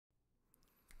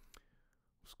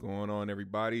Going on,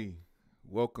 everybody?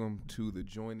 Welcome to the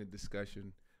Join the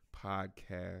Discussion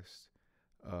podcast.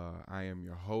 I am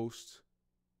your host,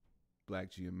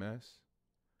 Black GMS.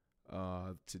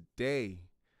 Today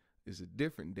is a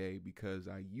different day because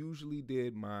I usually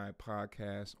did my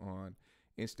podcast on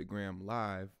Instagram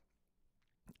Live.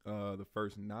 The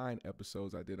first 9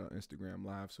 episodes I did on Instagram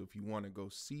Live. So if you want to go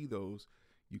see those,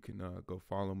 you can go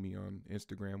follow me on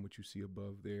Instagram, which you see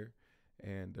above there.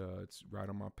 And it's right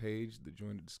on my page, the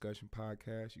Join the Discussion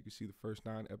podcast. You can see the first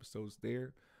 9 episodes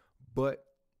there. But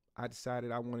I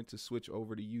decided I wanted to switch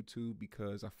over to YouTube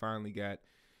because I finally got,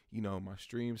 my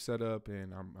stream set up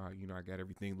and I got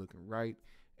everything looking right.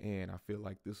 And I feel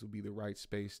like this will be the right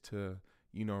space to,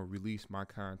 release my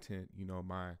content,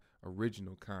 my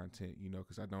original content,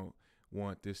 because I don't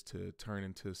want this to turn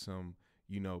into some,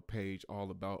 page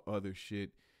all about other shit.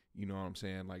 You know what I'm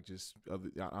saying? Like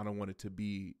I don't want it to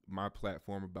be my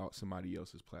platform about somebody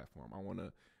else's platform. I want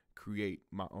to create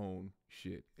my own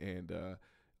shit. And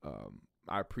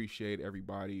I appreciate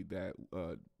everybody that,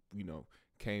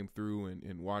 came through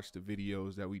and watched the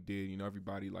videos that we did.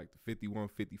 Everybody like the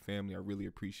 5150 family. I really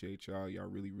appreciate y'all. Y'all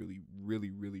really, really, really,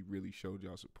 really, really showed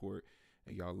y'all support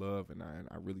and y'all love. And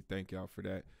I really thank y'all for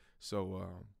that. So,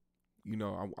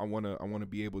 I want to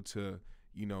be able to,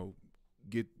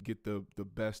 get the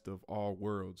best of all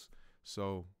worlds.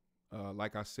 So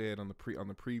like I said on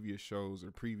the previous shows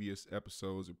or previous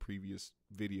episodes or previous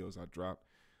videos I dropped,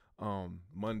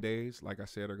 Mondays, like I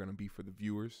said, are going to be for the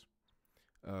viewers,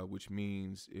 which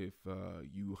means if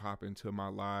you hop into my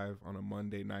live on a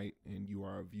Monday night and you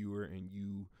are a viewer and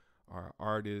you are an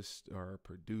artist or a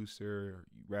producer or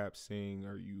you rap, sing,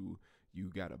 or you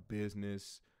got a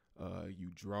business, you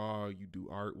draw, you do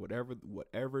art,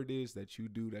 whatever it is that you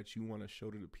do that you want to show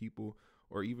to the people,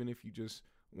 or even if you just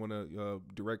want to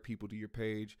direct people to your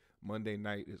page, Monday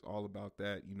night is all about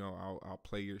that. I'll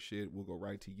play your shit. We'll go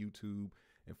right to YouTube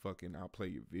and I'll play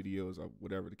your videos, or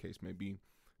whatever the case may be.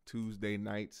 Tuesday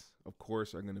nights, of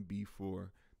course, are going to be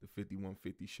for the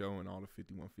 5150 show and all the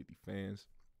 5150 fans.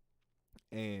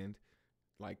 And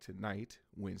like tonight,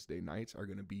 Wednesday nights are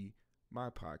going to be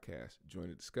my podcast, Join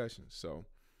the Discussion. So,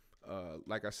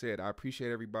 like I said, I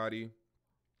appreciate everybody,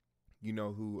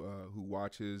 who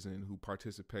watches and who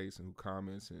participates and who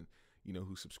comments and,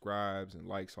 who subscribes and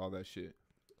likes, all that shit.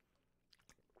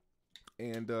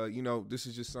 And, this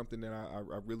is just something that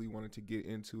I really wanted to get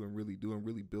into and really do and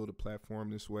really build a platform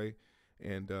this way.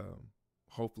 And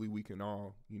hopefully we can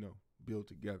all, build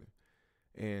together.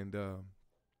 And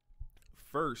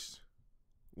first,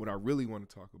 what I really want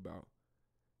to talk about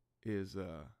is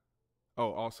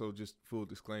also, just full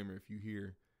disclaimer, if you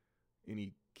hear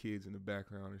any kids in the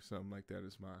background or something like that,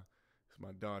 it's my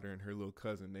daughter and her little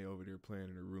cousin. They over there playing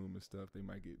in the room and stuff. They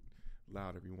might get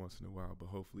loud every once in a while, but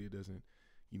hopefully it doesn't,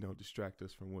 distract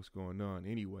us from what's going on.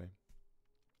 Anyway,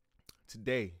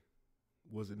 today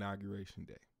was Inauguration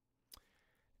Day.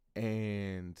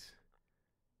 And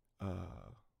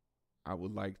I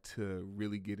would like to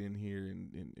really get in here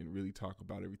and really talk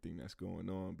about everything that's going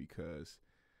on because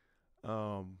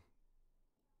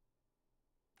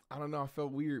I don't know. I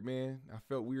felt weird, man. I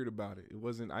felt weird about it. It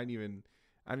wasn't. I didn't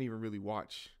even really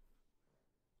watch.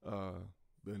 I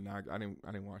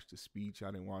didn't watch the speech.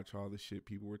 I didn't watch all the shit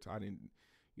people were. I didn't.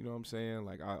 You know what I'm saying?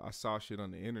 Like I saw shit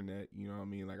on the internet. You know what I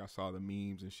mean? Like I saw the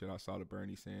memes and shit. I saw the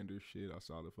Bernie Sanders shit. I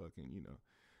saw the fucking.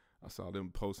 I saw them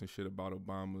posting shit about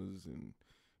Obama's and.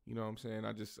 You know what I'm saying?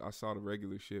 I saw the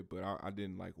regular shit, but I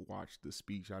didn't like watch the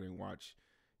speech. I didn't watch,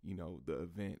 the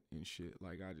event and shit.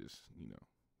 Like I just,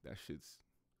 that shit's.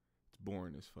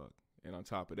 Boring as fuck. And on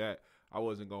top of that, I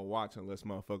wasn't gonna watch unless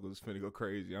motherfuckers was finna go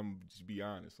crazy. I'm just be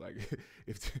honest. Like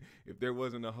if there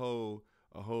wasn't a whole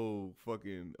wild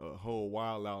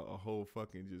out, a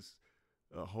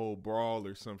whole brawl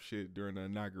or some shit during the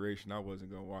inauguration, I wasn't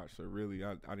gonna watch. So really,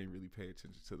 I didn't really pay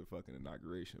attention to the fucking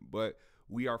inauguration. But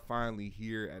we are finally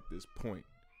here at this point.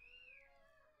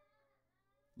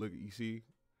 Look, you see,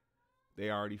 they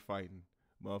already fighting.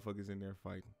 Motherfuckers in there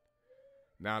fighting.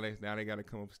 Now they got to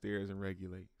come upstairs and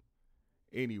regulate.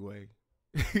 Anyway,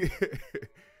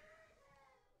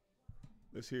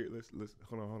 let's hear it. Let's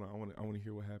hold on. I want to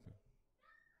hear what happened.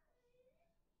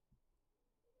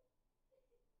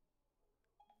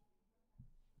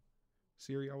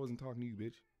 Siri, I wasn't talking to you,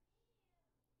 bitch.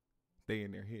 They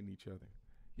in there hitting each other.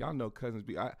 Y'all know cousins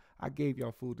be. I gave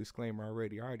y'all full disclaimer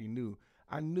already. I already knew.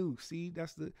 I knew. See,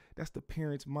 that's the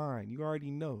parent's mind. You already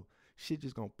know. Shit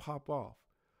just gonna pop off.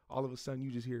 All of a sudden,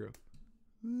 you just hear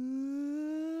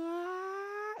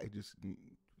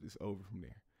it's over from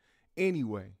there.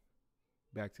 Anyway,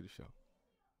 back to the show.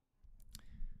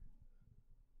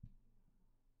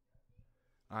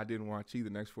 I didn't watch either.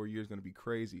 Next 4 years gonna be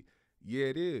crazy. Yeah,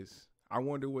 it is. I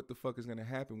wonder what the fuck is gonna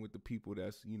happen with the people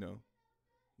that's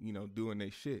doing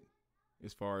their shit.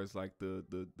 As far as like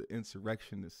the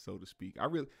insurrectionists, so to speak.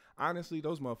 Honestly,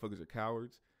 those motherfuckers are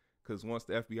cowards. Because once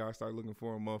the FBI started looking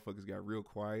for them, motherfuckers got real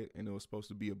quiet, and it was supposed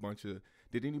to be a bunch of.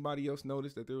 Did anybody else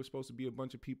notice that there was supposed to be a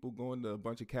bunch of people going to a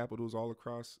bunch of capitals all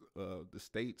across the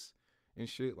states and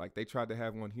shit? Like they tried to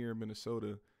have one here in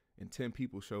Minnesota, and 10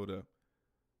 people showed up,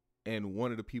 and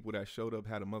one of the people that showed up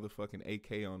had a motherfucking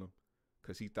AK on him,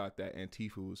 because he thought that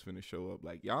Antifa was finna show up.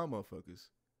 Like y'all motherfuckers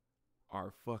are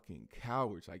fucking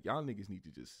cowards. Like y'all niggas need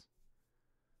to just.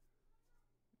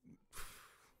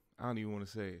 I don't even want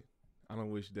to say it. I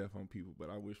don't wish death on people, but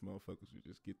I wish motherfuckers would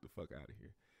just get the fuck out of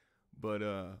here. But,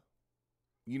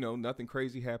 nothing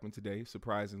crazy happened today,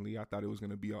 surprisingly. I thought it was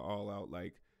going to be an all-out,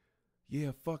 like,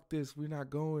 yeah, fuck this, we're not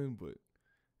going. But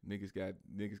niggas got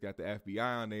the FBI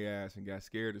on their ass and got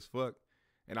scared as fuck.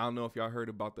 And I don't know if y'all heard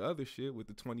about the other shit with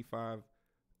the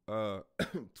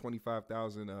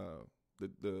 25,000,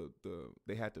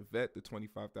 they had to vet the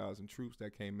 25,000 troops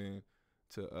that came in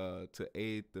to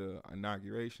aid the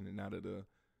inauguration. And out of the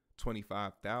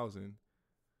 25,000,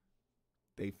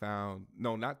 they found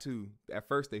not two. At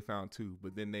first they found two,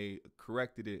 but then they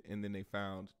corrected it and then they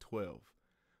found 12.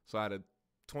 So out of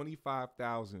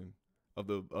 25,000 of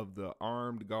the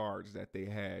armed guards that they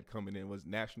had coming in was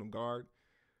National Guard,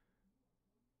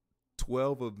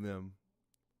 12 of them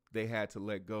they had to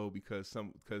let go because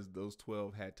those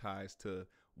 12 had ties to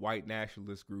white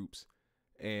nationalist groups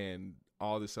and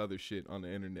all this other shit on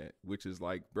the internet, which is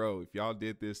like, bro, if y'all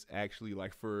did this actually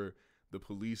like for the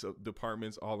police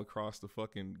departments all across the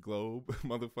fucking globe,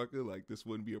 motherfucker, like this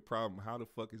wouldn't be a problem. How the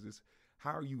fuck is this?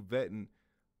 How are you vetting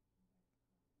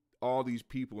all these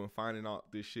people and finding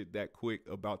out this shit that quick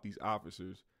about these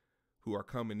officers who are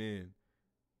coming in,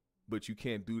 but you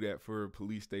can't do that for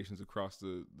police stations across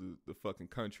the fucking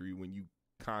country when you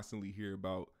constantly hear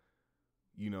about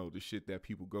the shit that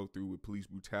people go through with police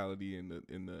brutality and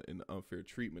the unfair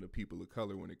treatment of people of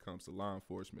color when it comes to law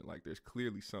enforcement. Like there's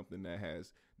clearly something behind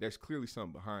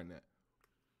that.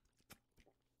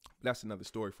 That's another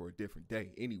story for a different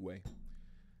day. Anyway,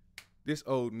 this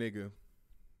old nigga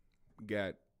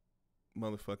got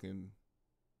motherfucking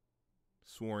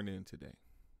sworn in today.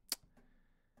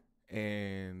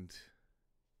 And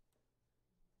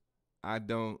I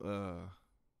don't know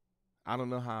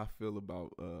how I feel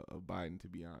about Biden, to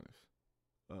be honest.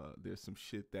 There's some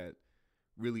shit that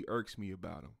really irks me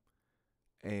about him,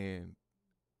 and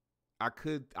I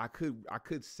could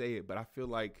say it, but I feel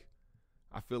like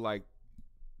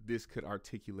this could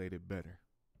articulate it better.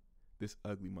 This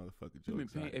ugly motherfucker Joe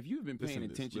Exotic. If you've been paying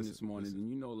attention this morning, then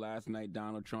you know last night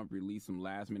Donald Trump released some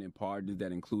last-minute pardons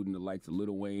that included the likes of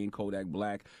Lil Wayne, Kodak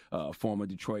Black, former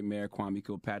Detroit Mayor Kwame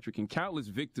Kilpatrick, and countless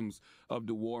victims of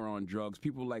the war on drugs.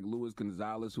 People like Luis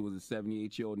Gonzalez, who was a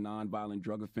 78-year-old nonviolent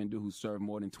drug offender who served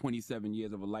more than 27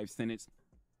 years of a life sentence.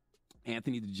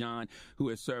 Anthony DeJohn, who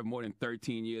has served more than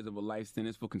 13 years of a life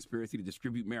sentence for conspiracy to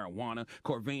distribute marijuana.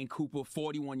 Corvain Cooper,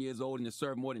 41 years old, and has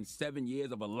served more than 7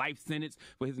 years of a life sentence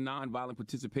for his nonviolent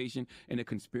participation in a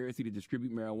conspiracy to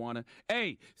distribute marijuana.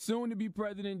 Hey, soon to be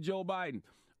President Joe Biden.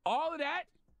 All of that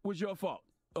was your fault.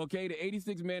 Okay, the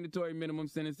 86 mandatory minimum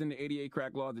sentencing, the 88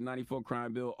 crack laws, the 94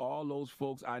 crime bill, all those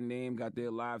folks I named got their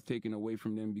lives taken away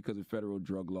from them because of federal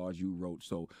drug laws you wrote.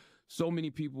 So many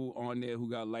people on there who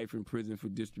got life in prison for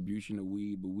distribution of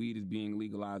weed, but weed is being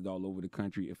legalized all over the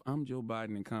country. If I'm Joe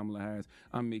Biden and Kamala Harris,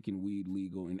 I'm making weed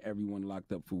legal, and everyone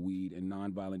locked up for weed and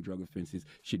nonviolent drug offenses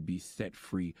should be set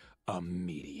free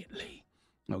immediately.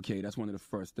 Okay, that's one of the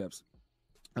first steps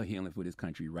of healing for this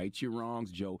country. Right your wrongs,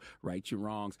 Joe. Right your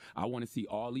wrongs. I want to see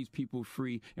all these people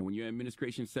free. And when your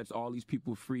administration sets all these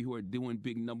people free who are doing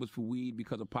big numbers for weed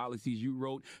because of policies you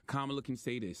wrote, Kamala can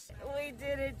say this. We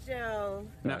did it, Joe.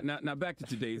 Now back to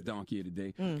today's donkey of the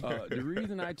day. The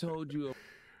reason I told you.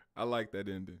 I like that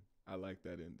ending.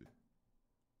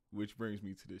 Which brings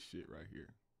me to this shit right here.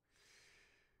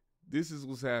 This is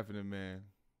what's happening, man.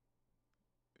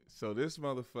 So this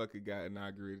motherfucker got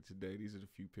inaugurated today. These are the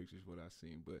few pictures what I've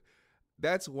seen. But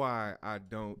that's why I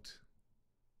don't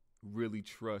really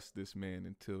trust this man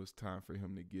until it's time for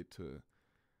him to get to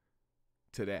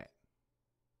that.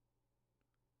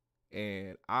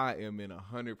 And I am in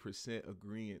 100%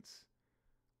 agreement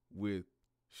with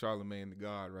Charlemagne the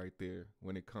God right there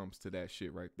when it comes to that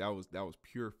shit, right? That was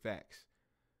pure facts.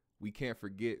 We can't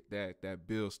forget that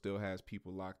bill still has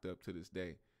people locked up to this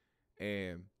day.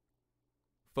 And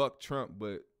fuck Trump,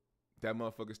 but that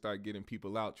motherfucker started getting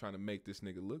people out trying to make this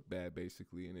nigga look bad,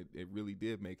 basically, and it really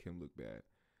did make him look bad.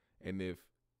 And if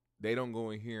they don't go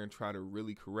in here and try to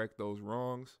really correct those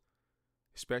wrongs,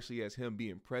 especially as him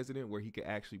being president, where he could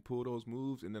actually pull those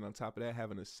moves. And then on top of that,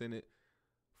 having a Senate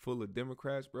full of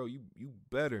Democrats, bro, you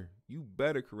better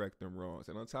correct them wrongs.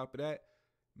 And on top of that,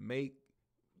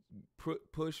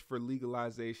 push for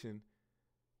legalization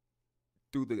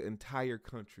through the entire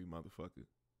country, motherfucker.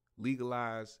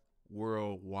 Legalize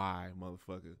worldwide,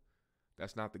 motherfucker.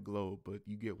 That's not the globe, but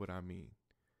you get what I mean.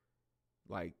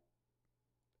 Like,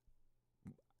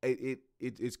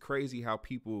 it's crazy how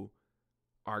people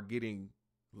are getting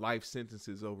life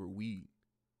sentences over weed,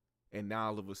 and now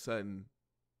all of a sudden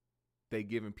they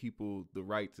giving people the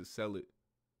right to sell it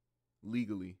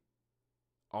legally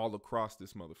all across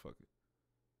this motherfucker,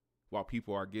 while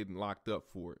people are getting locked up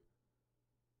for it.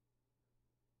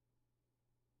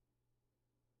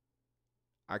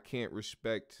 I can't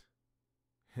respect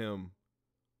him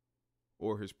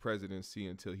or his presidency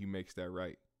until he makes that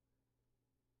right.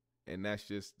 And that's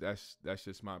just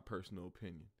my personal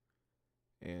opinion.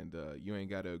 And you ain't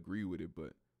got to agree with it,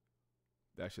 but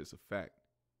that's just a fact.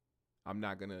 I'm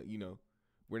not going to,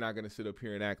 we're not going to sit up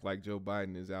here and act like Joe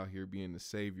Biden is out here being the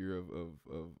savior of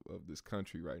this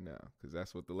country right now, because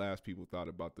that's what the last people thought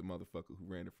about the motherfucker who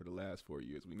ran it for the last 4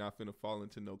 years. We not finna fall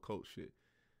into no cult shit.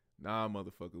 Nah,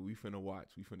 motherfucker, we finna watch.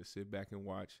 We finna sit back and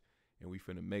watch, and we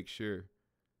finna make sure.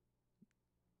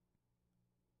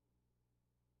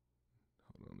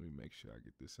 Hold on, let me make sure I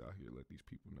get this out here. Let these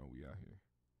people know we out here.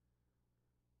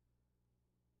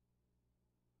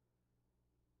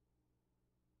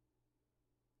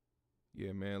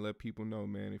 Yeah, man, let people know,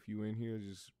 man. If you in here,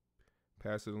 just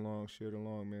pass it along, share it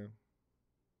along, man.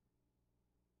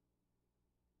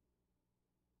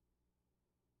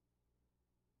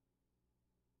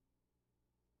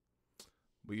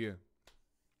 But yeah,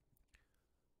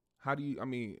 how would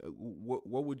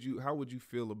you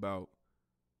feel about,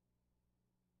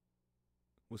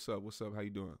 what's up, how you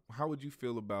doing? How would you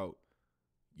feel about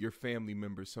your family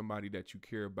member, somebody that you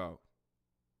care about,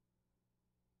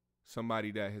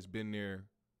 somebody that has been there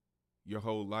your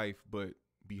whole life, but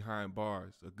behind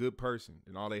bars, a good person,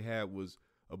 and all they had was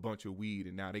a bunch of weed,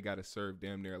 and now they got to serve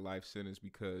damn near a life sentence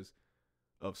because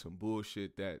of some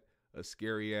bullshit that a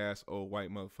scary ass old white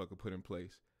motherfucker put in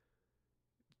place,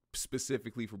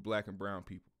 specifically for black and brown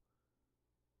people.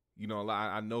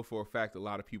 I know for a fact a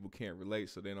lot of people can't relate,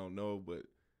 so they don't know, but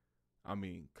I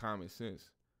mean, common sense.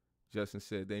 Justin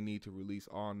said they need to release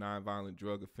all nonviolent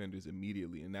drug offenders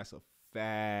immediately, and that's a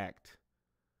fact.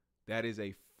 That is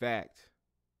a fact.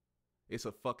 It's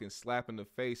a fucking slap in the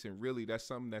face, and really that's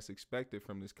something that's expected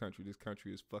from this country. This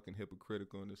country is fucking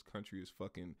hypocritical, and this country is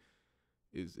fucking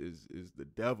is the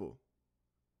devil.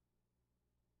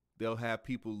 They'll have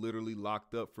people literally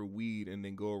locked up for weed and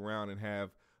then go around and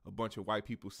have a bunch of white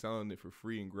people selling it for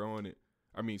free and growing it.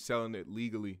 Selling it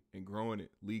legally and growing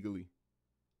it legally.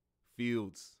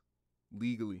 Fields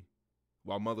legally.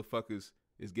 While motherfuckers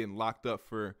is getting locked up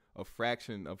for a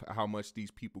fraction of how much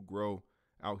these people grow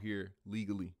out here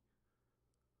legally.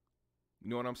 You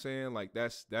know what I'm saying? Like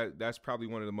that's probably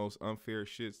one of the most unfair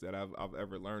shits that I've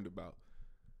ever learned about.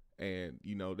 And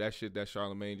that shit that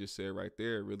Charlamagne just said right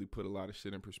there really put a lot of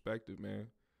shit in perspective, man.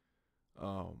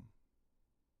 I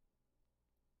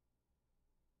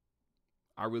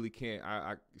really can't.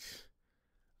 I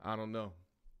don't know.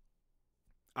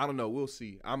 We'll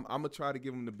see. I'm gonna try to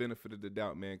give him the benefit of the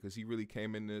doubt, man, because he really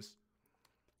came in this,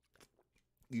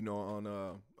 on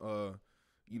a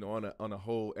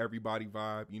whole everybody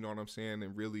vibe. You know what I'm saying?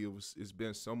 And really, it's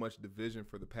been so much division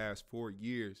for the past 4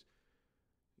 years.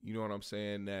 You know what I'm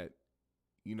saying? That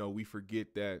we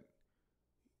forget that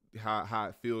how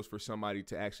it feels for somebody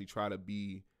to actually try to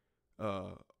be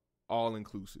all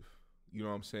inclusive. You know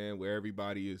what I'm saying? Where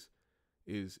everybody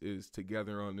is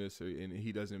together on this, and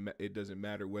it doesn't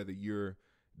matter whether you're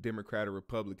Democrat or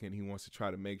Republican. He wants to try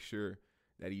to make sure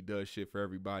that he does shit for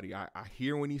everybody. I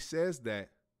hear when he says that.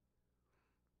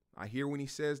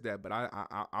 But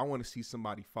I want to see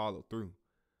somebody follow through.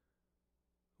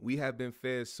 We have been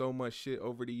fed so much shit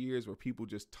over the years where people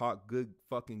just talk good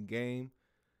fucking game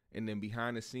and then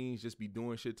behind the scenes just be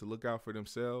doing shit to look out for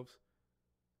themselves.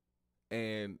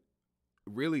 And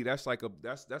really that's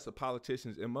a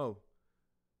politician's MO.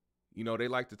 They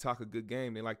like to talk a good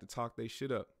game. They like to talk they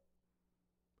shit up.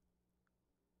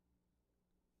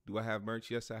 Do I have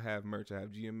merch? Yes, I have merch. I have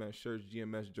GMS shirts,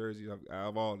 GMS jerseys. I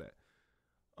have all that.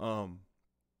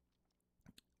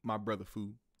 My brother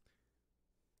Food.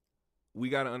 We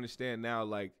got to understand now,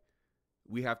 like,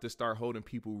 we have to start holding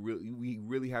people we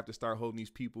really have to start holding these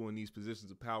people in these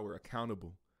positions of power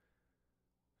accountable.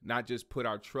 Not just put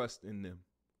our trust in them.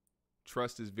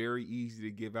 Trust is very easy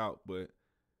to give out, but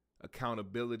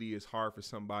accountability is hard for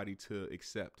somebody to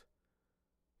accept.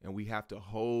 And we have to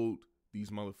hold these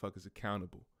motherfuckers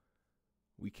accountable.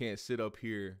 We can't sit up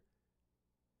here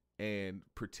and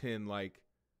pretend like,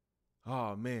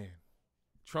 oh man,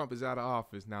 Trump is out of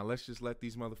office. Now let's just let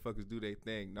these motherfuckers do their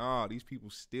thing. Nah, these people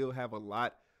still have a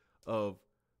lot of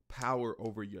power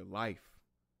over your life.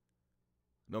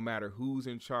 No matter who's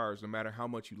in charge, no matter how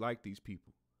much you like these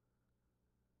people.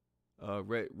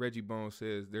 Reggie Bone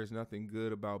says there's nothing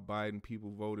good about Biden.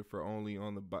 People voted for only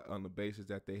on the basis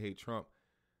that they hate Trump.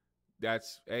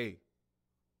 That's a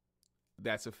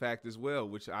fact as well,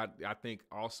 which I think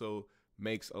also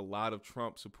makes a lot of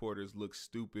Trump supporters look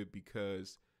stupid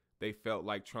because they felt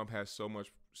like Trump has so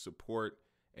much support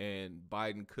and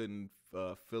Biden couldn't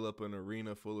fill up an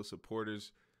arena full of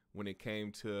supporters when it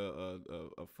came to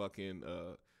a fucking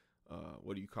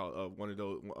what do you call it? One of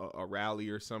those a rally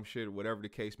or some shit or whatever the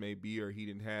case may be, or he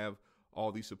didn't have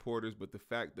all these supporters. But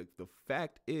the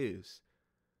fact is,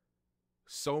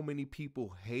 so many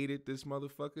people hated this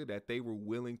motherfucker that they were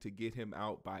willing to get him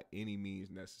out by any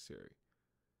means necessary.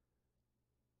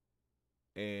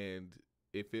 And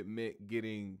if it meant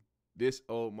getting this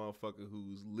old motherfucker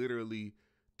who's literally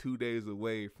 2 days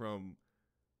away from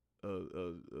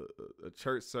a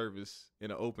church service in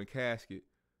an open casket,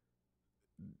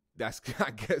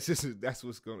 I guess that's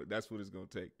what it's gonna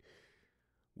take.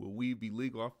 Will weed be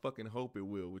legal? I fucking hope it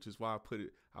will, which is why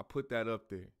I put that up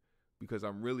there, because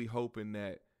I'm really hoping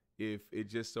that if it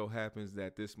just so happens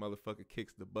that this motherfucker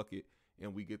kicks the bucket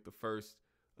and we get the first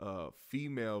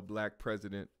female black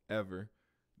president ever,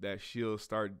 that she'll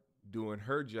start doing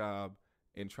her job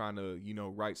and trying to,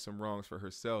 right some wrongs for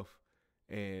herself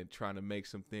and trying to make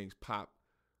some things pop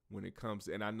when it comes.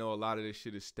 And I know a lot of this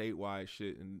shit is statewide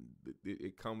shit, and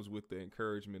it comes with the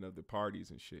encouragement of the parties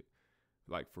and shit.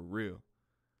 Like, for real.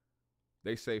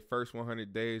 They say first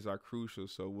 100 days are crucial,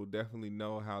 so we'll definitely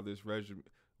know how this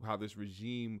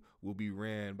regime will be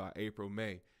ran by April,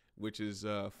 May, which is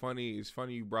funny. It's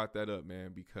funny you brought that up,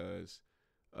 man, because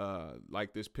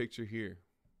like this picture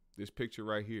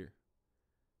right here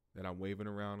that I'm waving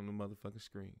around on the motherfucking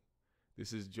screen.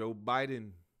 This is Joe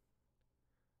Biden.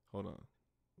 Hold on.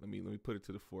 Let me put it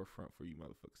to the forefront for you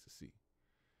motherfuckers to see.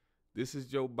 This is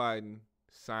Joe Biden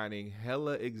signing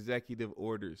hella executive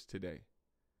orders today.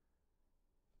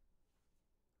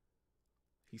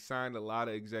 He signed a lot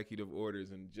of executive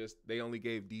orders, and they only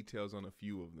gave details on a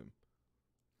few of them.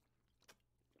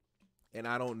 And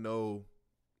I don't know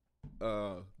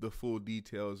the full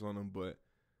details on them, but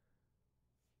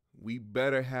we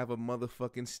better have a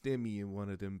motherfucking stimmy in one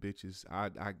of them bitches.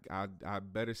 I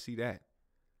better see that.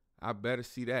 I better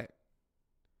see that.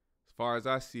 As far as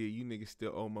I see it, you niggas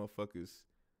still owe motherfuckers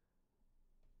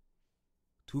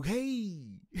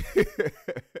 2K.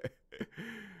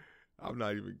 I'm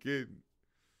not even kidding.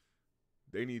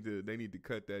 They need to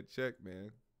cut that check,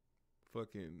 man.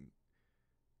 Fucking.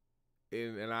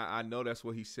 And I know that's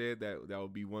what he said, that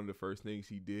would be one of the first things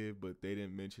he did, but they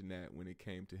didn't mention that when it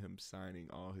came to him signing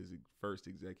all his first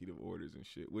executive orders and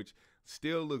shit, which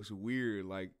still looks weird.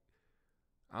 Like,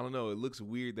 I don't know. It looks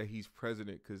weird that he's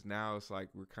president, because now it's like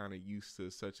we're kind of used to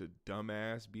such a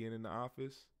dumbass being in the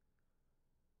office.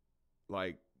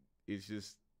 Like, it's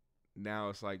just, now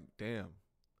it's like, damn,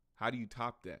 how do you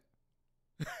top that?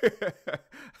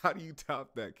 How do you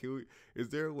top that? Is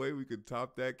there a way we could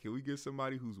top that? Can we get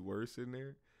somebody who's worse in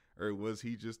there? Or was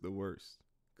he just the worst?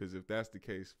 Because if that's the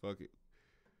case, fuck it.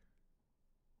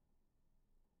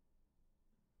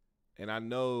 And I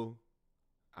know,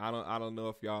 I don't know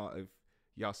if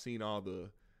y'all seen all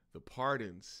the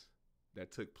pardons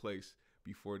that took place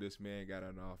before this man got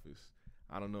in office.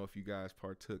 I don't know if you guys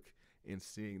partook in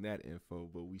seeing that info,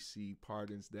 but we see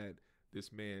pardons that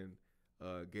this man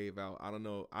gave out. I don't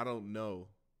know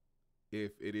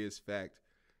if it is fact,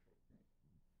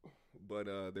 but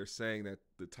they're saying that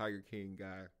the Tiger King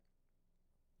guy,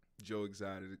 Joe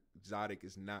Exotic,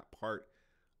 is not part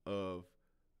of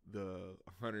the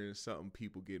 100 and something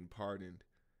people getting pardoned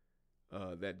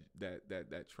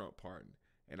that Trump pardoned.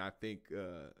 And I think,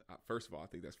 first of all, I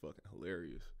think that's fucking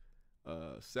hilarious.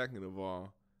 Second of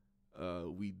all,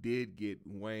 we did get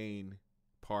Wayne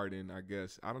pardoned, I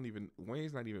guess.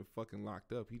 Wayne's not even fucking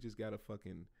locked up. He just got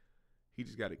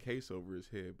a case over his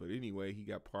head. But anyway, he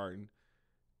got pardoned.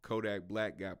 Kodak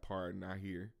Black got pardoned, I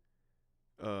hear.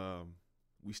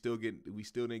 We still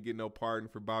didn't get no pardon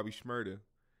for Bobby Shmurda.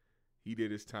 He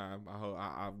did his time.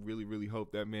 I really, really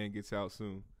hope that man gets out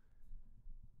soon.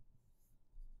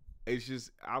 It's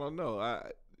just, I don't know.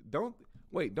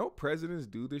 Don't presidents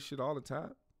do this shit all the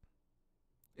time?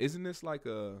 Isn't this like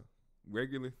a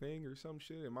regular thing or some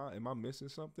shit? Am I missing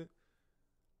something?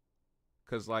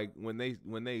 Cause like when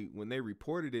they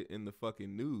reported it in the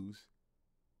fucking news,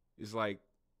 it's like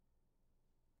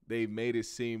they made it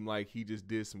seem like he just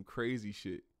did some crazy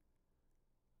shit.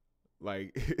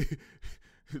 Like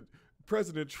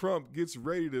President Trump gets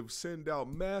ready to send out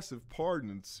massive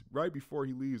pardons right before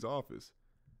he leaves office.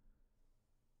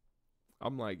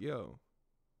 I'm like, yo,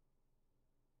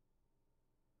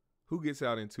 who gets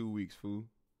out in 2 weeks, fool?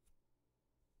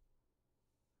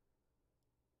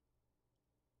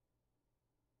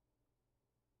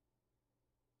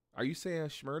 Are you saying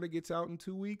Schmurda gets out in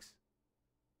 2 weeks?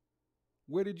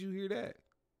 Where did you hear that?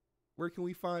 Where can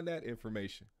we find that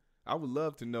information? I would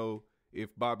love to know if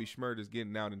Bobby Schmurda is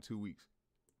getting out in 2 weeks.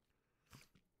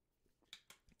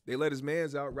 They let his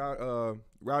mans out,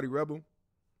 Rowdy Rebel,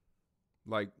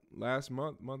 like last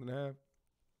month and a half.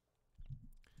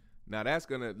 Now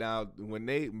when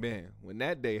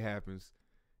that day happens,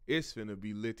 it's finna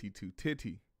be litty to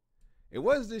titty. And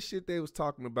what is this shit they was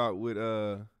talking about with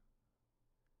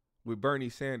Bernie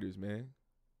Sanders, man?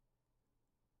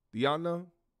 Do y'all know?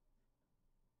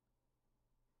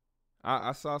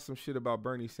 I saw some shit about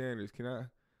Bernie Sanders.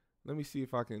 Let me see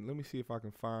if I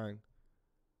can find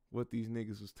what these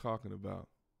niggas was talking about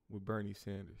with Bernie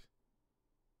Sanders.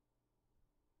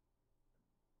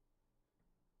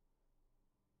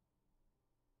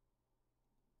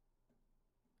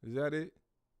 Is that it?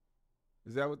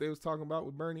 Is that what they was talking about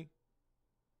with Bernie?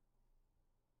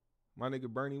 My nigga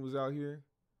Bernie was out here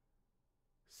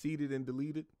seated and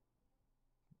deleted.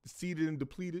 Seated and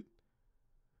depleted.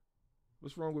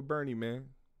 What's wrong with Bernie, man?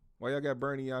 Why y'all got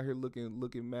Bernie out here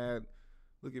looking mad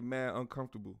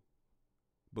uncomfortable,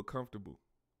 but comfortable?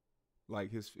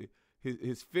 Like his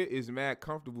fit is mad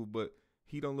comfortable, but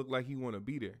he don't look like he want to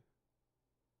be there.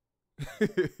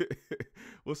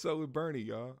 What's up with Bernie,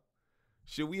 y'all?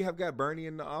 Should we have got Bernie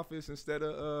in the office instead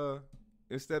of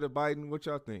Biden? What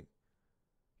y'all think?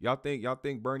 Y'all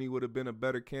think Bernie would have been a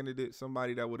better candidate?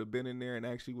 Somebody that would have been in there and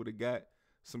actually would have got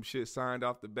some shit signed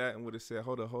off the bat and would have said,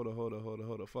 hold up,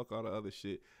 fuck all the other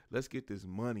shit. Let's get this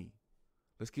money.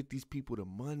 Let's get these people the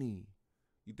money.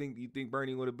 You think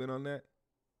Bernie would have been on that?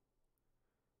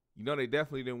 You know they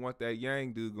definitely didn't want that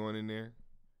Yang dude going in there.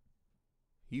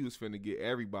 He was finna get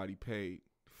everybody paid.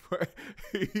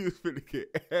 He was finna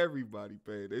get everybody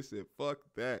paid. They said, fuck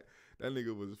that. That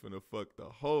nigga was finna fuck the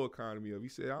whole economy up. He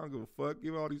said, I don't give a fuck.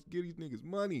 Give these niggas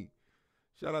money.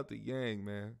 Shout out to Yang,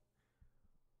 man.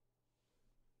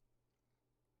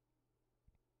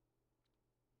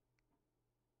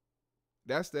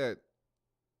 That's that.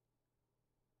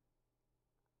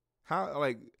 How,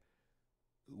 like,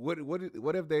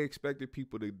 what have they expected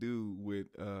people to do with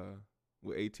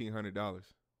 $1,800?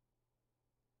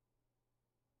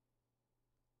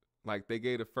 Like, they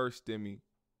gave the first stimmy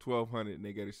 $1,200 and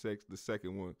they gave the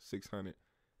second one $600.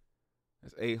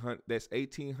 That's $800. That's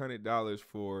 $1,800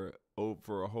 for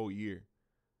a whole year.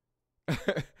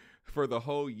 For the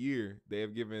whole year, they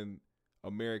have given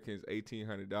Americans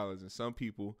 $1,800, and some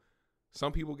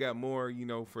people got more, you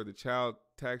know, for the child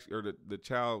tax or the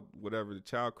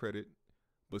child credit,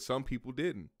 but some people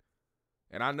didn't.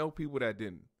 And I know people that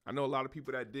didn't. I know a lot of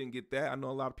people that didn't get that. I know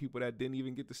a lot of people that didn't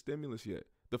even get the stimulus yet,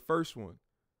 the first one,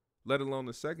 let alone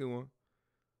the second one.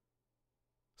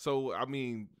 So, I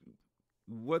mean,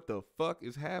 what the fuck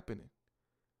is happening?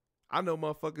 I know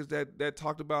motherfuckers that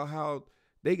talked about how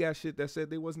they got shit that said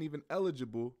they wasn't even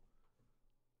eligible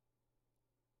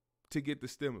to get the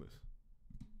stimulus.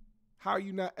 How are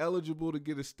you not eligible to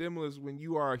get a stimulus when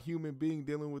you are a human being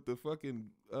dealing with the fucking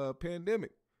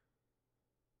pandemic?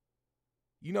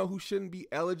 You know who shouldn't be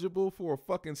eligible for a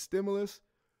fucking stimulus?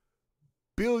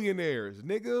 Billionaires,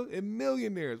 nigga, and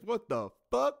millionaires. What the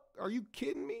fuck? Are you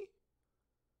kidding me?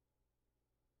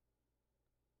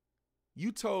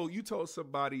 You told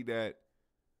somebody that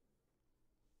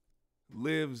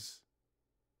lives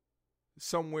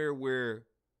somewhere where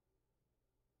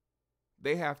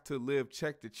they have to live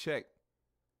check to check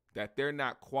that they're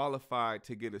not qualified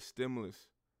to get a stimulus.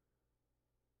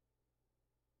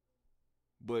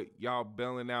 But y'all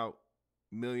bailing out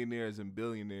millionaires and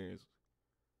billionaires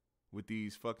with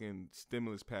these fucking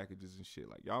stimulus packages and shit.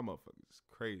 Like, y'all motherfuckers is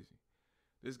crazy.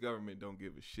 This government don't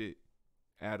give a shit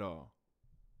at all.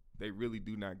 They really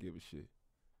do not give a shit.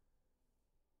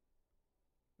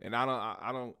 And I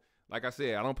don't like I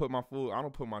said, I don't put my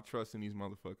trust in these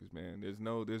motherfuckers, man. There's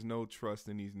no trust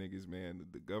in these niggas, man.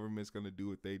 The government's gonna do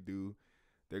what they do.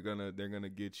 They're gonna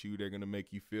get you. They're gonna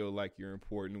make you feel like you're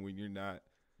important when you're not.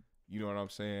 You know what I'm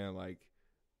saying? Like,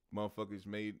 motherfuckers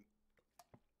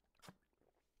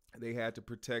they had to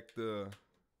protect the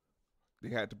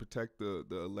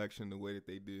election the way that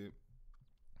they did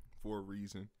for a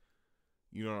reason.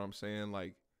 You know what I'm saying?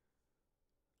 Like,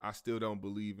 I still don't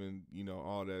believe in, you know,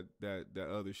 all that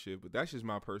other shit. But that's just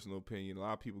my personal opinion. A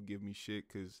lot of people give me shit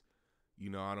because, you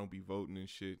know, I don't be voting and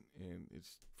shit, and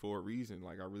it's for a reason.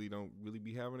 Like, I really don't really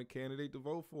be having a candidate to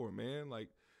vote for, man. Like,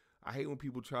 I hate when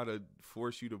people try to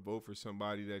force you to vote for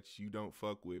somebody that you don't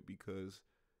fuck with because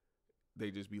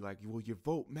they just be like, well, your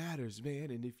vote matters,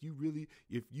 man. And if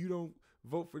you don't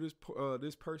vote for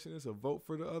this person, it's a vote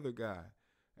for the other guy.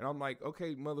 And I'm like,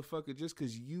 okay, motherfucker, just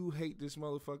because you hate this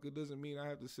motherfucker doesn't mean I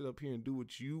have to sit up here and do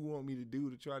what you want me to do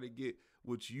to try to get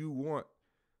what you want.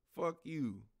 Fuck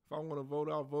you. If I want to vote,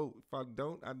 I'll vote. If I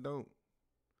don't, I don't.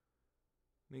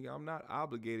 Nigga, I'm not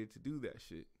obligated to do that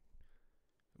shit.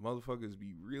 Motherfuckers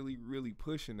be really, really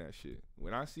pushing that shit.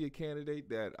 When I see a candidate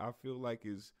that I feel like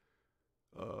is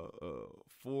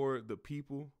for the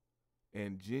people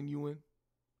and genuine,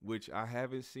 which I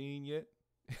haven't seen yet,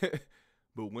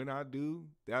 but when I do,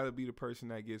 that'll be the person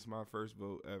that gets my first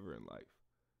vote ever in life.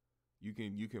 You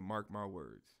can mark my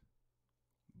words.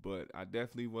 But I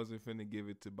definitely wasn't finna give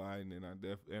it to Biden,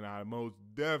 and I most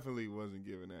definitely wasn't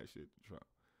giving that shit to Trump.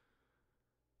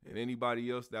 And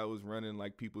anybody else that was running,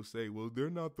 like people say, well,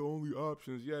 they're not the only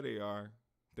options. Yeah, they are.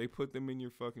 They put them in your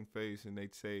fucking face, and they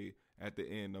say at the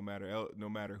end, no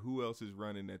matter who else is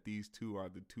running, that these two are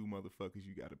the two motherfuckers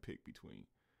you got to pick between.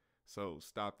 So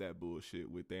stop that bullshit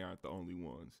with they aren't the only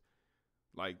ones.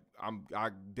 Like, I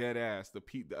dead ass.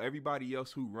 Everybody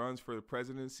else who runs for the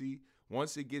presidency,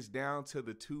 once it gets down to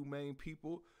the two main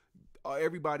people,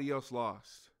 everybody else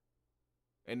lost,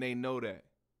 and they know that.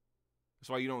 That's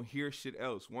why you don't hear shit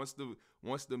else. Once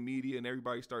the media and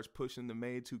everybody starts pushing the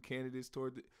main two candidates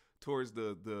towards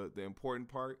the important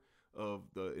part of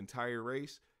the entire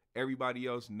race, everybody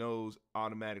else knows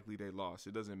automatically they lost.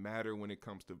 It doesn't matter when it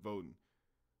comes to voting.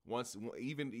 Once,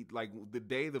 even like the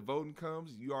day the voting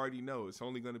comes, you already know it's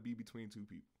only going to be between two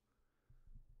people.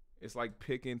 It's like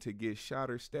picking to get shot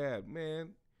or stabbed, man.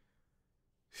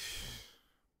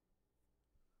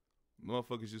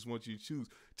 Motherfuckers just want you to choose.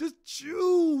 Just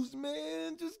choose,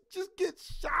 man. Just get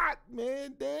shot,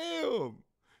 man. Damn.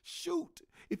 Shoot.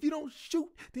 If you don't shoot,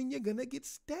 then you're gonna get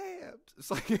stabbed.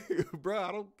 It's like, bro,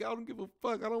 I don't give a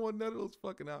fuck. I don't want none of those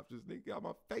fucking options. Nigga, got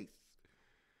my face.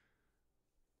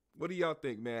 What do y'all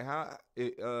think, man? How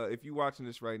if you watching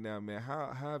this right now, man,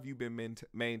 how have you been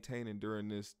maintaining during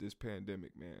this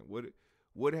pandemic, man?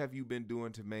 What have you been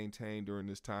doing to maintain during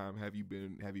this time? Have you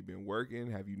been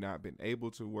working? Have you not been able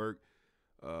to work?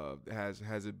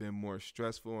 Has it been more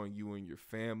stressful on you and your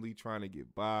family trying to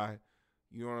get by?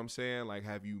 You know what I'm saying? Like,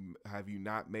 have you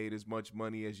not made as much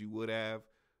money as you would have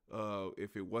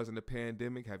if it wasn't a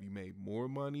pandemic? Have you made more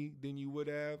money than you would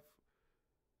have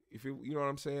if it? You know what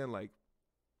I'm saying? Like,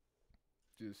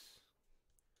 just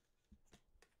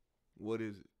what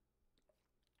is it?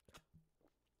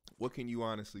 What can you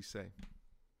honestly say?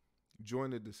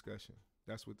 Join the discussion.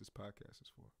 That's what this podcast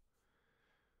is for.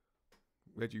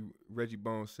 Reggie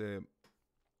Bones said,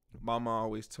 "Mama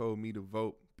always told me to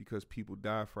vote because people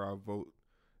die for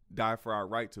our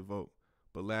right to vote.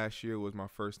 But last year was my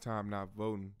first time not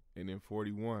voting, and then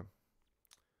 41.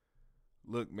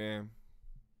 Look, man,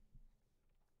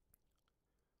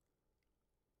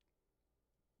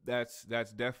 that's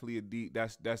definitely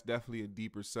a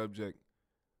deeper subject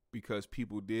because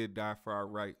people did die for our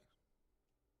right,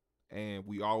 and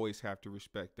we always have to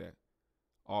respect that,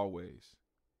 always.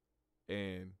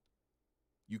 And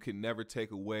you can never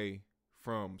take away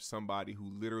from somebody who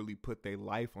literally put their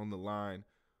life on the line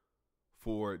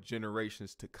for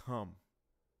generations to come.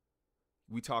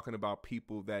 We talking about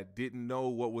people that didn't know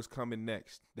what was coming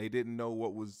next. They didn't know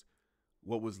what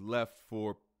was left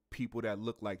for people that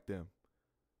looked like them.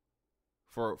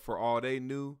 For all they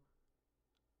knew,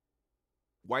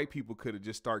 white people could have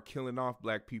just started killing off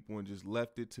black people and just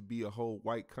left it to be a whole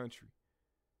white country.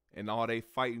 And all they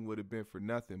fighting would have been for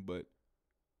nothing. But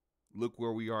look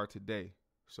where we are today.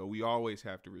 So we always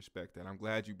have to respect that. I'm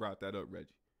glad you brought that up, Reggie.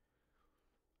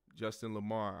 Justin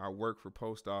Lamar, I work for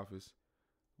post office.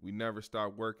 We never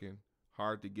stop working.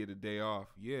 Hard to get a day off.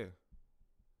 Yeah.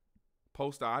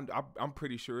 I'm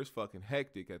pretty sure it's fucking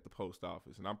hectic at the post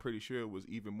office. And I'm pretty sure it was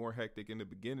even more hectic in the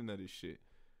beginning of this shit.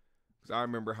 Because I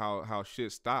remember how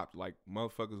shit stopped. Like,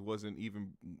 motherfuckers wasn't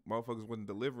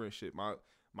delivering shit.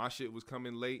 My shit was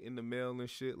coming late in the mail and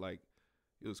shit. Like,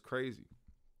 it was crazy.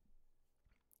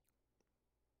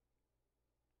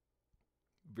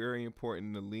 Very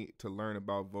important to learn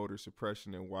about voter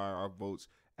suppression and why our votes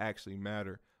actually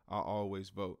matter. I always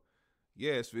vote.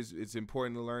 Yes, it's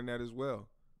important to learn that as well.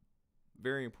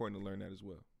 Very important to learn that as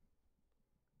well.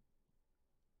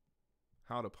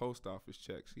 How the post office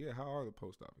checks. Yeah, how are the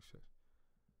post office checks?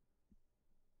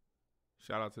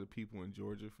 Shout out to the people in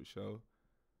Georgia for sure.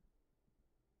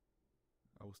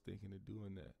 I was thinking of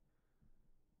doing that.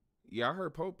 Yeah, I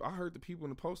heard the people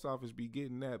in the post office be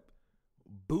getting that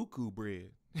buku bread.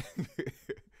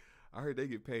 I heard they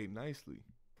get paid nicely.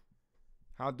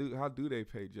 How do they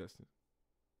pay, Justin?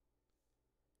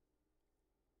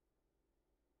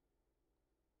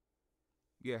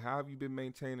 Yeah, how have you been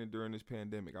maintaining during this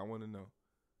pandemic? I want to know.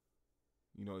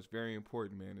 You know, it's very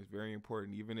important, man. It's very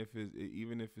important, even if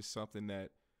it's something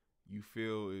that you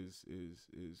feel is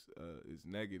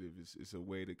negative. It's a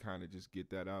way to kind of just get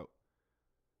that out.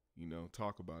 You know,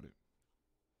 talk about it.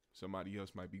 Somebody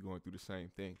else might be going through the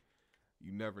same thing.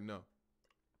 You never know.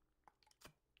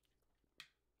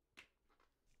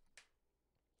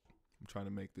 I'm trying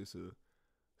to make this a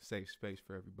safe space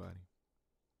for everybody.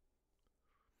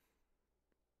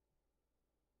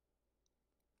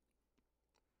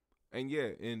 And yeah,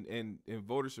 and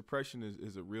voter suppression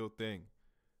is a real thing,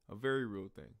 a very real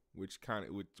thing, which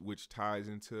ties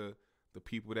into the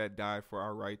people that died for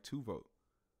our right to vote.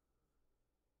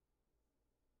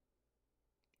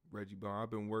 Reggie Bone, I've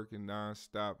been working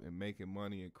nonstop and making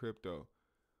money in crypto.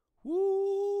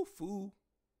 Woo, fool.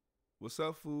 What's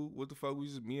up, fool? What the fuck?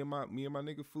 Me and my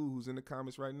nigga Foo, who's in the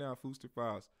comments right now, Fooster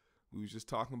Files. We was just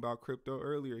talking about crypto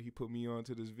earlier. He put me on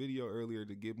to this video earlier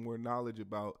to get more knowledge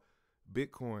about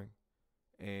Bitcoin.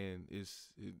 And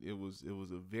it was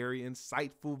a very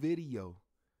insightful video.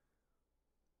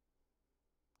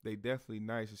 They definitely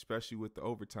nice, especially with the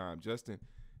overtime. Justin,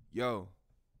 yo,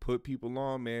 put people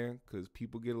on, man, because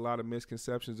people get a lot of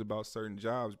misconceptions about certain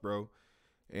jobs, bro.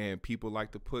 And people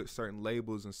like to put certain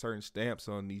labels and certain stamps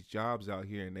on these jobs out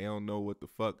here, and they don't know what the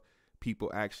fuck people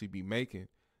actually be making.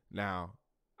 Now,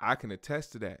 I can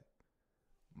attest to that.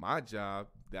 My job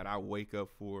that I wake up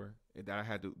for and that I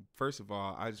had to, first of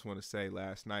all, I just want to say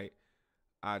last night,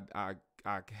 I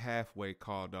halfway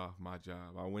called off my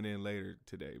job. I went in later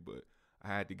today, but I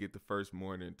had to get the first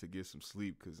morning to get some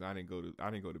sleep because I didn't go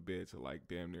to bed till like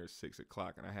damn near 6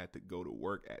 o'clock, and I had to go to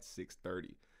work at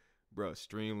 6:30. Bruh,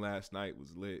 stream last night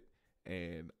was lit,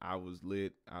 and I was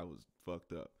lit. I was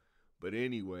fucked up. But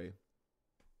anyway,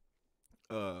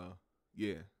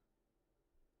 yeah.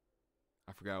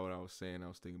 I forgot what I was saying. I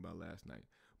was thinking about last night.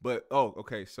 But,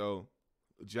 okay, so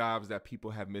jobs that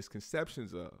people have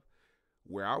misconceptions of.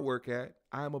 Where I work at,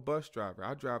 I am a bus driver.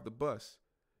 I drive the bus.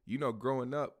 You know,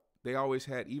 growing up, they always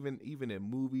had, even in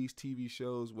movies, TV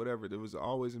shows, whatever, there was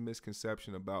always a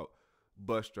misconception about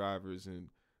bus drivers and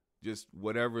just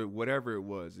whatever it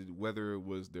was, whether it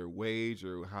was their wage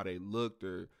or how they looked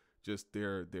or just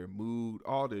their mood,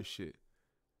 all this shit.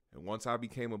 And once I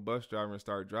became a bus driver and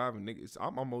started driving, niggas,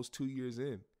 I'm almost 2 years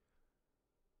in.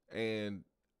 And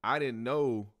I didn't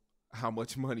know how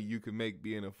much money you could make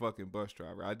being a fucking bus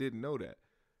driver. I didn't know that.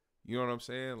 You know what I'm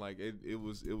saying? Like it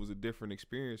was a different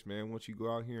experience, man. Once you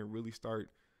go out here and really start,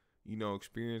 you know,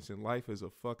 experiencing life as a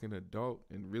fucking adult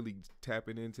and really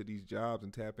tapping into these jobs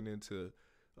and tapping into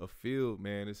a field,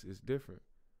 man, it's different.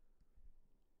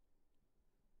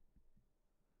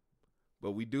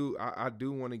 But I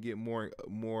do want to get more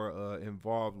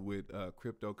involved with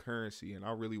cryptocurrency, and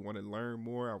I really want to learn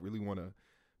more. I really want to,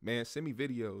 man, send me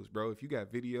videos, bro. If you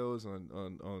got videos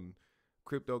on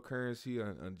cryptocurrency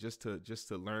and just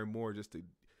to learn more, just to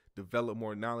develop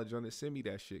more knowledge on it, send me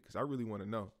that shit because I really want to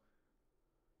know.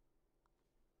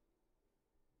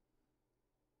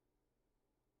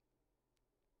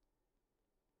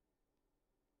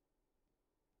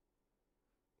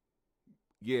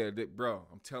 Yeah, bro,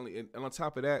 I'm telling you. And on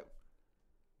top of that,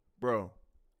 bro,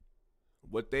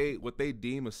 what they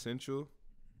deem essential,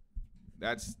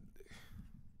 that's,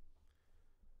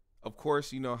 of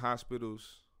course, you know,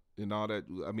 hospitals and all that.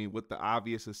 I mean, what the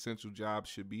obvious essential jobs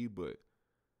should be, but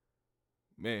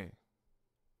man,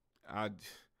 I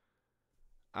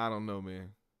don't know,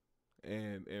 man.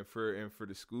 And for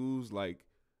the schools, like,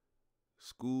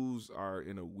 schools are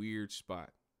in a weird spot.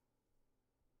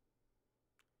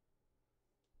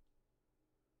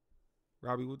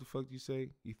 Robbie, what the fuck do you say?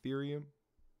 Ethereum?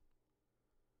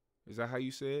 Is that how you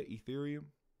say it? Ethereum?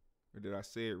 Or did I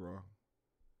say it wrong?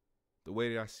 The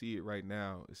way that I see it right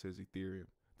now, it says Ethereum.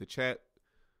 The chat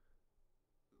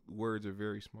words are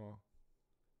very small.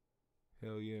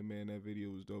 Hell yeah, man, that video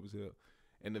was dope as hell.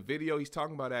 And the video he's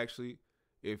talking about, actually,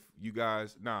 if you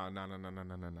guys, no.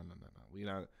 We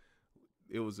not.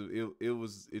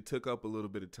 It took up a little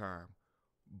bit of time,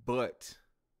 but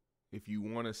if you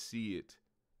want to see it,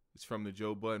 it's from the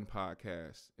Joe Budden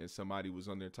podcast, and somebody was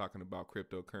on there talking about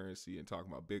cryptocurrency and talking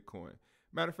about Bitcoin.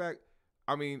 Matter of fact,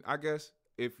 I mean, I guess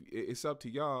if it's up to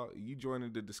y'all, you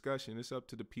joining the discussion. It's up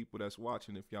to the people that's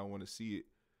watching if y'all want to see it.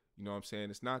 You know what I'm saying?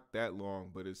 It's not that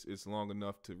long, but it's long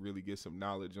enough to really get some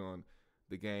knowledge on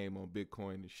the game, on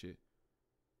Bitcoin and shit.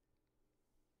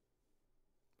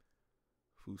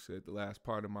 Who said the last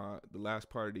part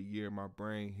of the year my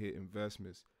brain hit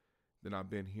investments. Then I've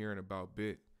been hearing about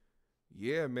Bit.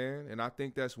 Yeah, man. And I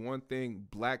think that's one thing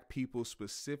black people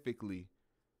specifically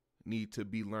need to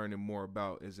be learning more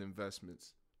about is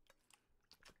investments.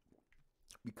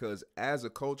 Because as a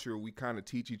culture, we kind of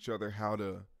teach each other how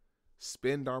to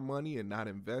spend our money and not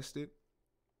invest it,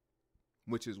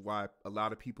 which is why a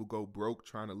lot of people go broke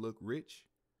trying to look rich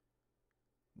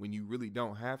when you really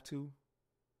don't have to.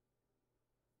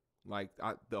 Like,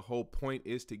 the whole point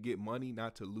is to get money,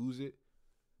 not to lose it.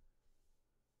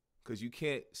 Because you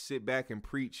can't sit back and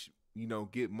preach,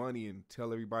 get money and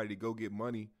tell everybody to go get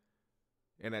money,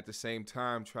 and at the same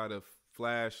time try to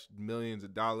flash millions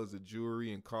of dollars of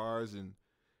jewelry and cars and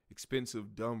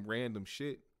expensive, dumb, random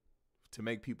shit to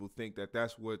make people think that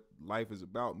that's what life is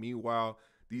about. Meanwhile,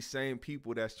 these same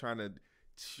people that's trying to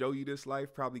show you this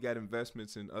life probably got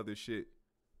investments in other shit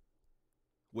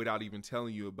without even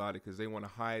telling you about it because they want to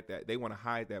hide that. They want to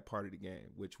hide that part of the game,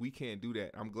 which we can't do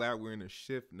that. I'm glad we're in a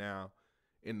shift now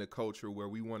in the culture where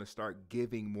we want to start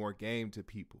giving more game to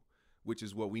people, which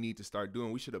is what we need to start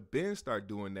doing. We should have been start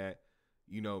doing that.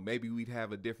 Maybe we'd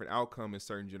have a different outcome in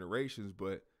certain generations,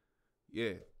 but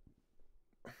yeah.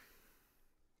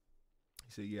 He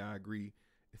said, yeah, I agree.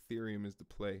 Ethereum is the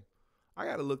play. I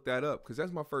got to look that up because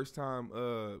that's my first time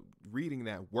reading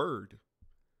that word.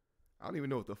 I don't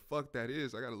even know what the fuck that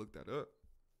is. I got to look that up.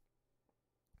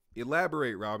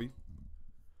 Elaborate, Robbie.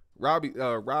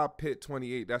 Rob Pitt,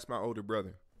 28. That's my older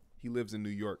brother. He lives in New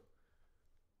York.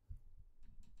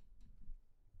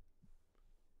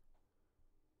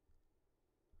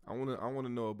 I want to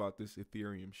know about this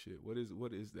Ethereum shit. What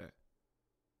is that?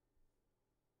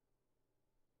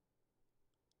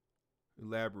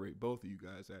 Elaborate, both of you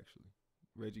guys actually.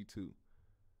 Reggie too.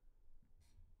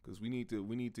 Cuz we need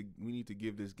to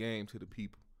give this game to the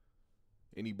people.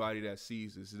 Anybody that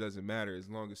sees this, it doesn't matter. As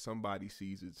long as somebody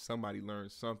sees it, somebody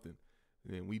learns something,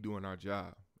 then we doing our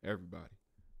job. Everybody.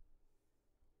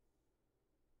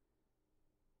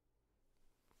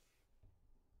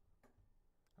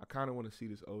 I kind of want to see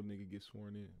this old nigga get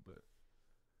sworn in, but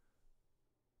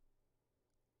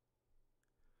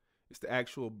it's the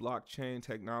actual blockchain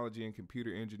technology and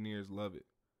computer engineers love it.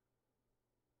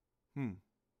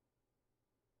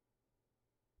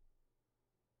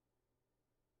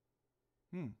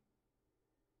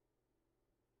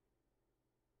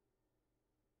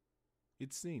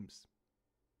 It seems.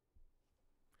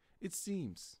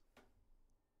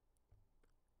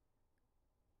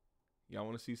 Y'all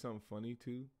want to see something funny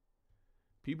too?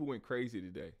 People went crazy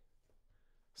today.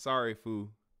 Sorry, Foo.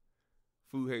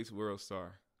 Foo hates World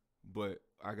Star. But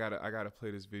I gotta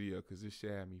play this video because this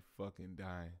shit had me fucking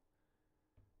dying.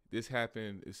 This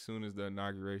happened as soon as the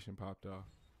inauguration popped off.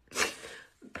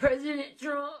 President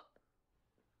Trump,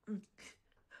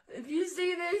 if you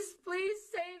see this, please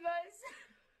save us.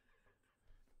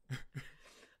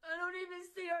 I don't even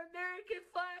see our American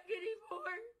flag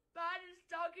anymore. Biden's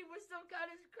talking with some kind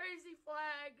of crazy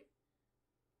flag.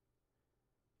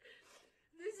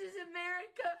 This is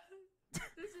America.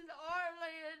 This is our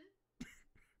land.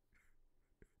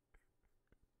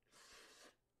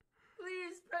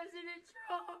 Please, President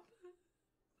Trump.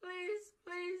 Please,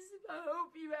 I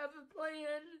hope you have a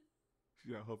plan.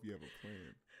 Yeah, I hope you have a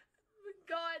plan.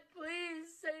 God,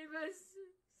 please save us.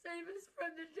 Save us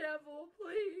from the devil,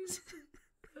 please.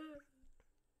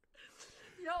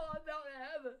 Y'all, I'm about to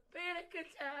have a panic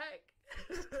attack.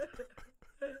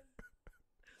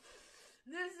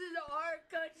 This is our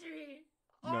country.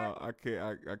 No, I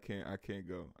can't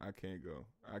go. I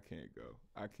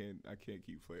can't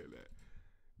keep playing that.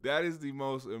 That is the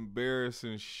most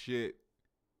embarrassing shit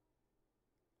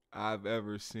I've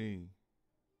ever seen.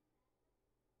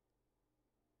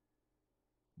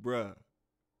 Bruh,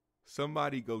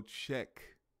 somebody go check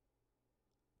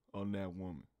on that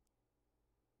woman.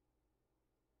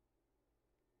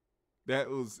 That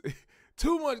was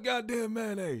too much goddamn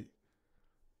mayonnaise.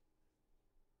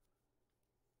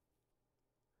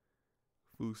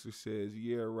 Fooster says,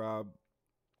 yeah, Rob,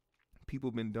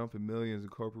 people been dumping millions in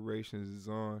corporations is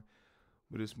on,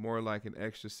 but it's more like an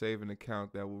extra saving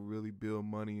account that will really build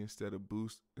money instead of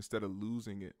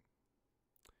losing it.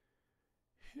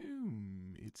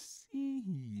 It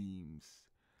seems.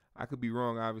 I could be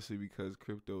wrong, obviously, because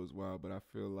crypto is wild, but I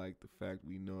feel like the fact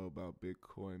we know about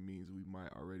Bitcoin means we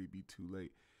might already be too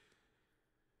late.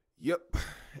 Yep,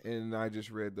 and I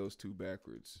just read those two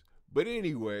backwards. But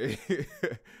anyway,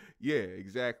 yeah,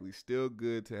 exactly. Still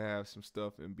good to have some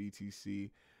stuff in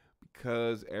BTC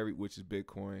because which is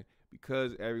Bitcoin,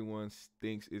 because everyone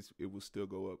thinks it will still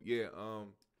go up. Yeah,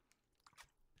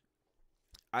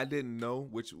 I didn't know,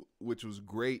 which was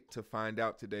great to find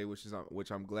out today,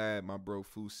 which I'm glad my bro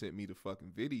Fu sent me the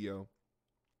fucking video.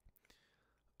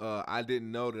 I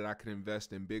didn't know that I could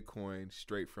invest in Bitcoin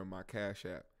straight from my Cash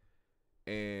App.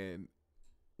 And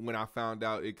when I found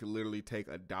out it could literally take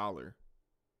 $1,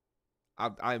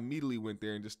 I immediately went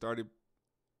there and just started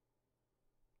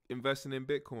investing in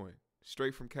Bitcoin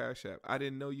straight from Cash App. I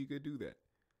didn't know you could do that.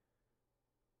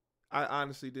 I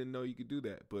honestly didn't know you could do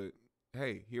that. But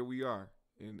hey, here we are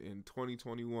in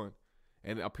 2021.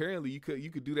 And apparently you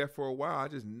could do that for a while. I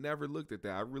just never looked at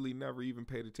that. I really never even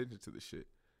paid attention to the shit.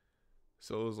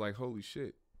 So it was like, holy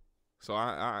shit. So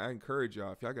I encourage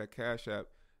y'all, if y'all got Cash App,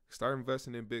 start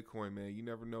investing in Bitcoin, man. You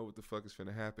never know what the fuck is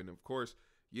finna happen. Of course,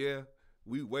 yeah,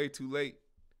 we way too late.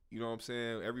 You know what I'm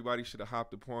saying? Everybody should have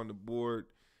hopped upon the board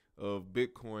of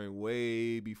Bitcoin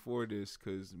way before this,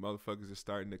 because motherfuckers are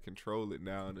starting to control it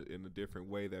now in a different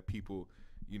way that people,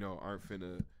 you know, aren't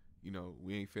finna, you know,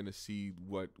 we ain't finna see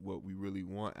what we really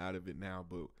want out of it now.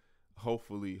 But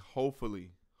hopefully,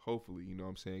 you know what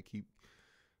I'm saying? Keep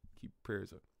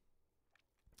prayers up.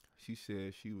 She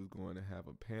said she was going to have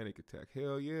a panic attack.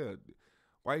 Hell yeah.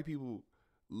 White people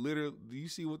literally, do you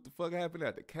see what the fuck happened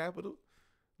at the Capitol?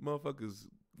 Motherfuckers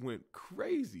went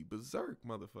crazy, berserk,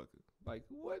 motherfucker. Like,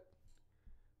 what?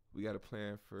 We got a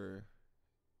plan for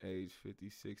age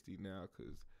 50, 60 now,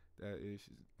 because that is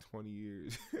 20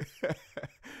 years.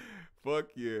 Fuck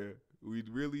yeah. We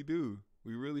really do.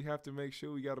 We really have to make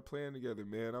sure we got a plan together,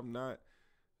 man. I'm not,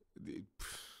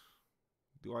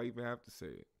 do I even have to say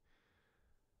it?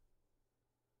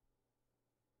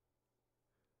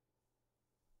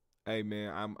 Hey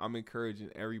man, I'm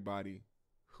encouraging everybody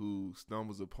who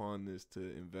stumbles upon this to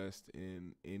invest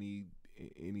in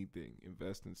anything.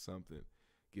 Invest in something.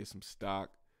 Get some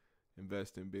stock.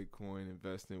 Invest in Bitcoin.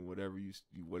 Invest in whatever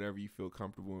you feel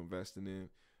comfortable investing in.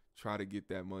 Try to get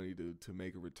that money to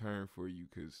make a return for you,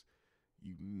 because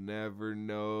you never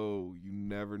know. You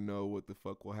never know what the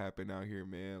fuck will happen out here,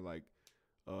 man. Like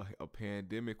a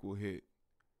pandemic will hit.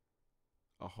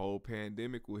 A whole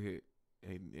pandemic will hit.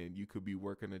 And you could be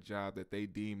working a job that they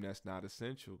deem that's not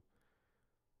essential.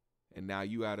 And now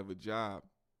you out of a job.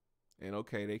 And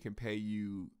okay, they can pay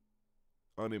you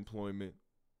unemployment.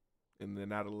 And then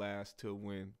that'll last till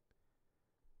when?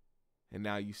 And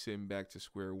now you sitting back to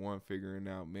square one figuring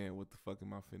out, man, what the fuck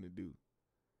am I finna do?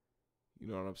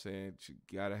 You know what I'm saying?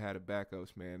 You gotta have the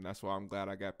backups, man. That's why I'm glad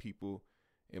I got people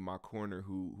in my corner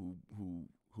who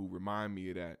remind me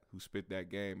of that, who spit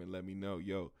that game and let me know,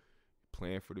 yo,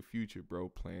 plan for the future, bro.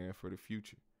 Plan for the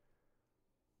future.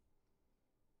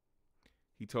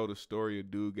 He told a story, a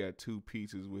dude got 2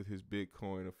 pizzas with his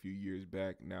Bitcoin a few years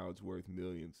back. Now it's worth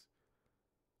millions.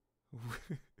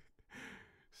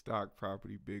 Stock,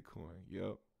 property, Bitcoin.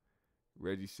 Yep.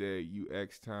 Reggie said you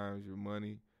X times your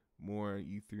money more in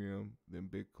Ethereum than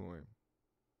Bitcoin.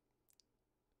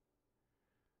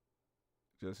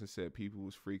 Justin said people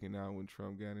was freaking out when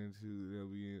Trump got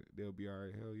into they'll be all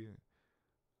right. Hell yeah.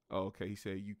 Oh, okay. He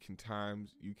said you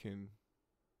can.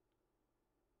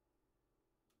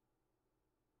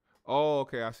 Oh,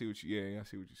 okay. I see what I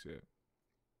see what you said.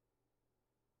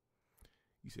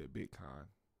 You said Bitcoin,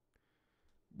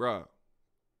 bruh.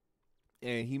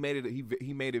 And he made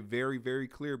it very, very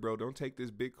clear, bro. Don't take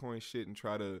this Bitcoin shit and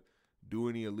try to do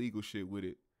any illegal shit with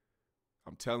it.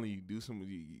 I'm telling you, do some.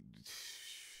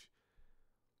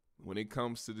 When it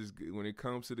comes to this, when it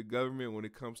comes to the government, when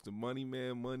it comes to money,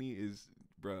 man, money is,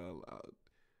 bro.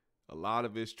 A lot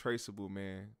of it's traceable,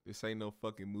 man. This ain't no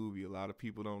fucking movie. A lot of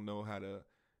people don't know how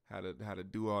to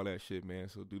do all that shit, man.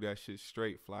 So do that shit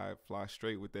straight. Fly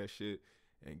straight with that shit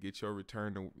and get your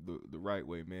return the right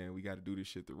way, man. We got to do this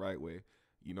shit the right way.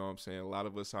 You know what I'm saying? A lot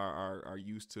of us are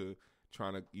used to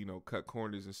trying to, you know, cut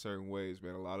corners in certain ways,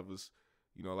 man. A lot of us,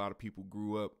 you know, a lot of people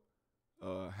grew up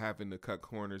having to cut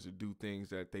corners or do things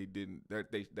that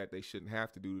they shouldn't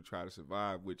have to do to try to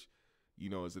survive, which,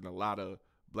 you know, is in a lot of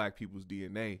black people's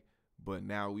DNA. But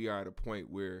now we are at a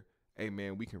point where, hey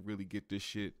man, we can really get this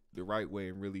shit the right way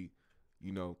and really,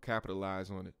 you know, capitalize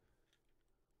on it.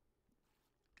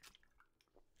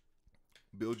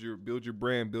 Build your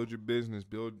brand, build your business,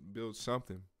 build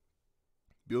something.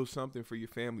 Build something for your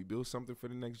family, build something for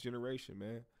the next generation,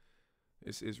 man.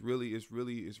 It's really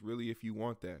if you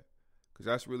want that. Cause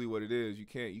that's really what it is. You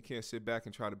can't sit back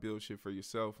and try to build shit for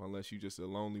yourself unless you just a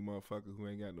lonely motherfucker who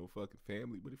ain't got no fucking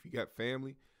family. But if you got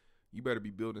family, you better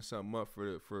be building something up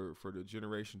for the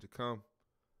generation to come.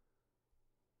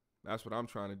 That's what I'm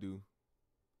trying to do.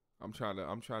 I'm trying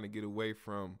to get away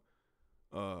from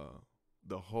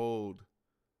the hold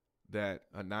that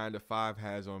a 9-to-5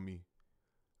 has on me.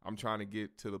 I'm trying to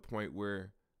get to the point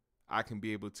where I can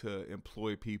be able to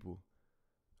employ people.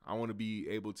 I want to be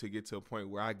able to get to a point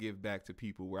where I give back to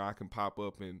people, where I can pop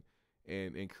up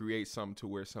and create something to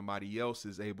where somebody else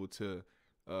is able to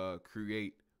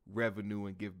create revenue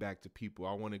and give back to people.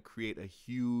 I want to create a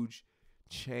huge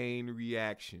chain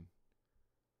reaction,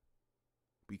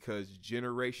 because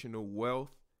generational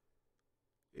wealth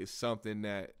is something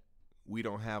that we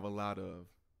don't have a lot of.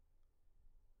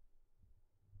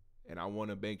 And I want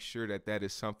to make sure that that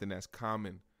is something that's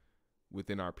common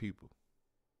within our people.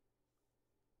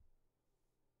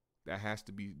 That has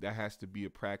to be a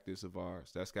practice of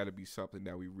ours. That's got to be something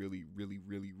that we really, really,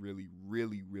 really, really,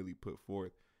 really, really put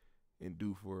forth and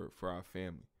do for our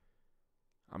family.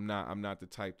 I'm not the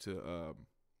type to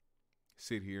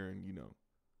sit here and, you know,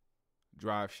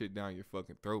 drive shit down your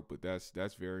fucking throat, but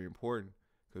that's very important,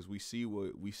 because we see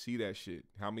that shit.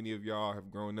 How many of y'all have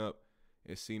grown up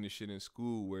and seen the shit in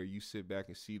school where you sit back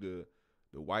and see the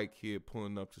white kid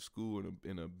pulling up to school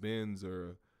in a Benz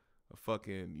or a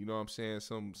fucking, you know what I'm saying,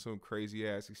 some crazy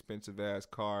ass expensive ass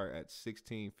car at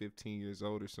 16, 15 years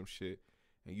old or some shit,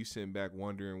 and you sitting back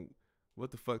wondering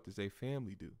what the fuck does they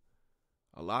family do?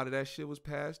 A lot of that shit was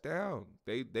passed down.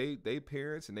 They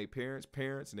parents and they parents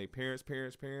and they parents.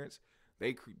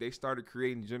 They started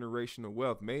creating generational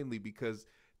wealth mainly because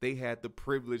they had the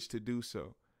privilege to do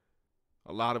so.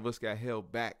 A lot of us got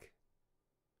held back.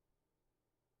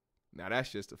 Now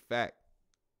that's just a fact.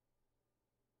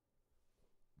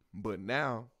 But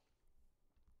now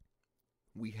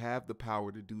we have the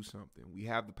power to do something. We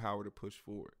have the power to push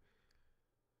forward.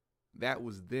 That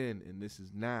was then, and this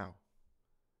is now.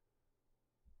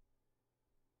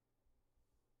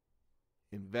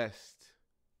 Invest.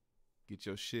 Get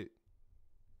your shit.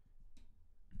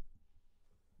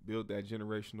 Build that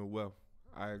generational wealth.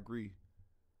 I agree.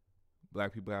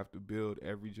 Black people have to build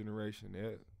every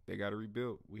generation. They got to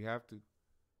rebuild. We have to.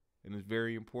 And it's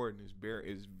very important. It's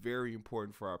very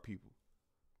important for our people.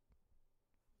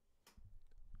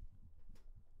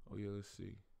 Oh, yeah, let's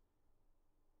see.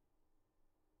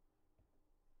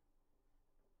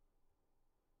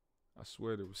 I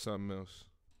swear there was something else.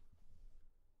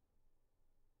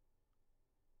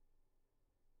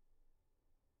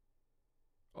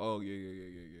 Oh,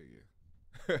 yeah.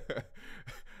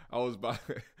 I was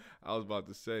about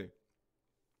to say.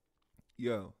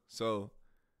 Yo, so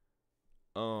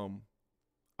I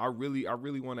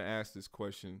really want to ask this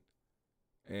question,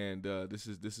 and this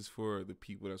is for the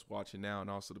people that's watching now and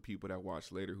also the people that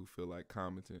watch later who feel like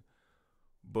commenting.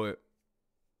 But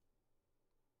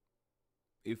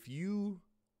if you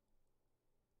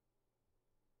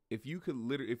could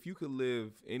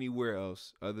live anywhere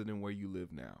else other than where you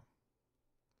live now,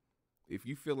 if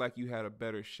you feel like you had a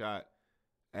better shot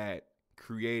at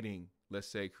creating that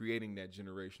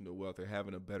generational wealth, or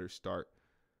having a better start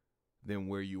than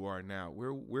where you are now,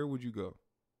 where would you go?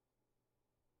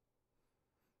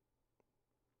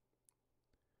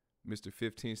 Mr.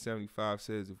 1575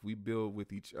 says, if we build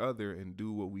with each other and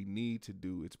do what we need to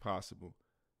do, it's possible.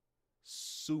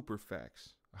 Super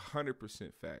facts.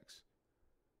 100% facts.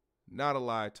 Not a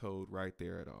lie told right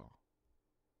there at all.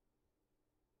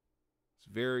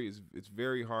 It's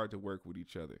very hard to work with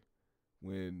each other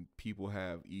when people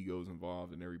have egos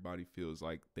involved and everybody feels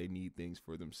like they need things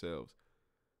for themselves.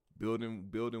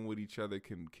 Building with each other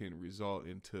can result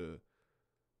into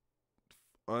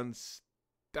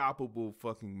unstoppable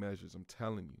fucking measures. I'm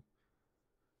telling you.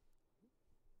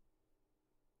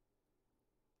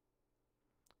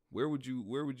 Where would you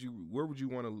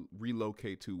want to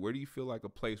relocate to? Where do you feel like a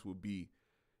place would be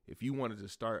if you wanted to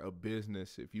start a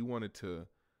business? If you wanted to,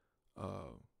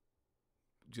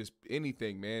 just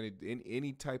anything, man, in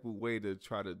any type of way to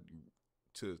try to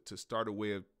start a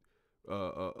way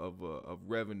of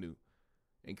revenue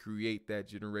and create that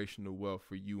generational wealth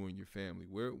for you and your family.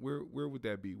 Where would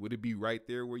that be? Would it be right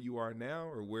there where you are now,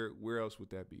 or where else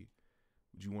would that be?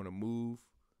 Would you want to move?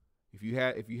 If you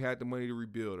had the money to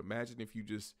rebuild, imagine if you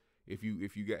just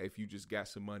got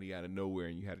some money out of nowhere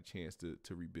and you had a chance to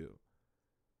rebuild.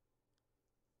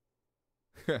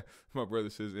 My brother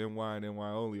says NY and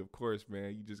NY only. Of course,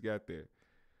 man. You just got there.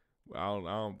 I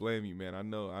don't blame you, man. I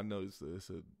know it's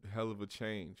a hell of a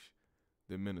change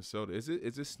than Minnesota. Is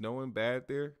it snowing bad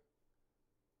there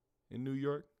in New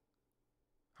York?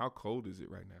 How cold is it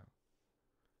right now?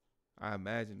 I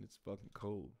imagine it's fucking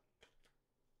cold.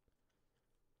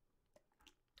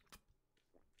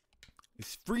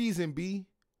 It's freezing, B.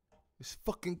 It's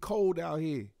fucking cold out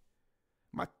here.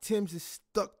 My Timbs is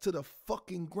stuck to the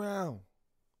fucking ground.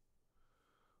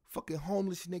 Fucking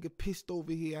homeless nigga pissed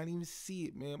over here. I didn't even see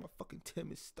it, man. My fucking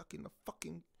Tim is stuck in the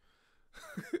fucking...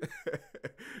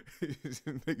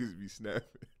 Niggas be snapping.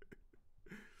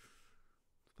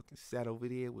 Fucking sat over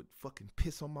there with fucking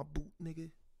piss on my boot, nigga.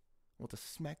 want to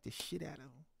smack the shit out of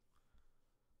him.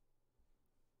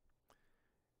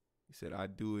 He said, I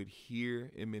do it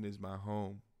here. Inman is my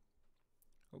home.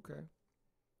 Okay.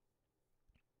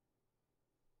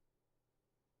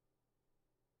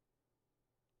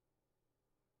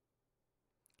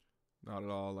 Not at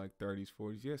all like 30s,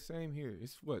 40s. Yeah, same here.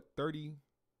 It's what, 30?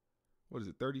 What is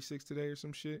it, 36 today or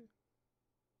some shit?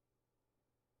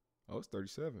 Oh, it's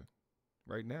 37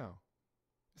 right now.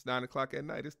 It's 9 o'clock at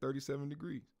night. It's 37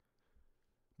 degrees.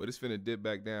 But it's finna dip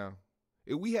back down.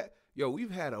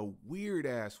 We've had a weird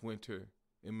ass winter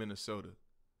in Minnesota.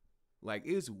 Like,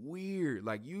 it's weird.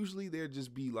 Like, usually there'd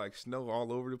just be like snow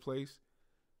all over the place.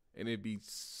 And it'd be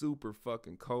super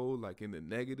fucking cold, like in the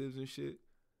negatives and shit.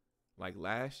 Like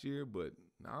last year, but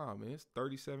nah, man, it's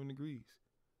 37 degrees.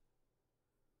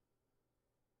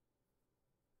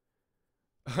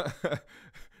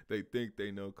 They think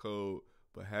they know cold,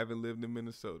 but haven't lived in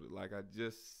Minnesota. Like I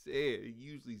just said, it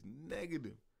usually is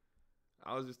negative.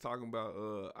 I was just talking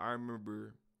about. I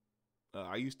remember,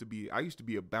 I used to be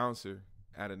a bouncer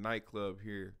at a nightclub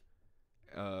here,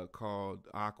 called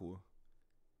Aqua,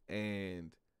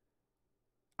 and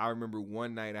I remember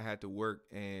one night I had to work,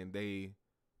 and they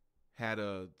had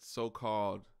a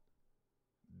so-called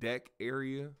deck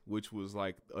area, which was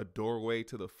like a doorway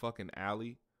to the fucking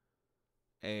alley,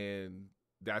 and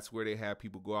that's where they had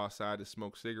people go outside to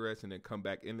smoke cigarettes and then come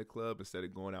back in the club instead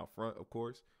of going out front, of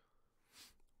course.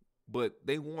 But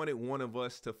they wanted one of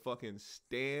us to fucking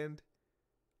stand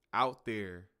out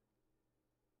there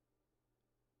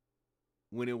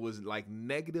when it was like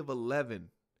 -11.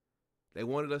 They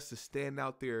wanted us to stand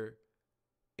out there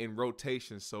in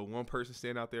rotation. So one person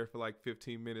stand out there for like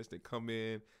 15 minutes, then come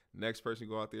in, next person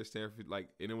go out there, stand for like,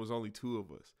 and it was only 2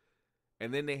 of us.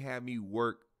 And then they had me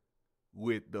work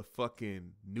with the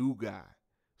fucking new guy.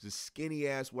 It was a skinny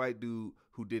ass white dude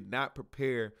who did not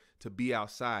prepare to be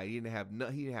outside. He didn't have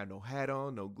no hat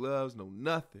on, no gloves, no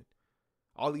nothing.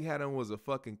 All he had on was a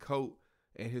fucking coat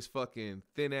and his fucking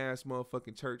thin ass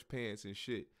motherfucking church pants and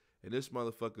shit. And this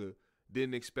motherfucker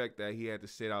didn't expect that he had to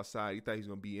sit outside. He thought he was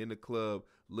gonna be in the club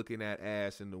looking at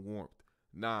ass in the warmth.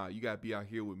 Nah, you gotta be out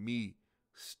here with me,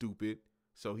 stupid.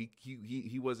 So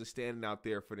he wasn't standing out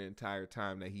there for the entire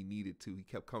time that he needed to. He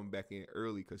kept coming back in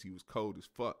early because he was cold as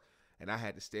fuck. And I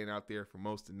had to stand out there for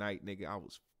most of the night, nigga. I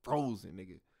was frozen,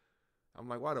 nigga. I'm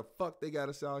like, why the fuck they got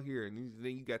us out here? And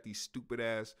then you got these stupid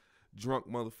ass drunk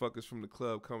motherfuckers from the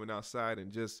club coming outside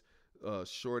and just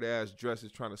short ass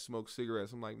dresses trying to smoke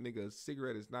cigarettes. I'm like, nigga, a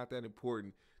cigarette is not that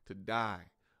important to die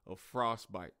of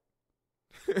frostbite.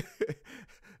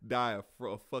 Die of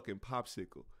a fucking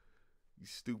popsicle. You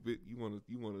stupid. You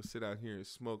wanna sit out here and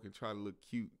smoke and try to look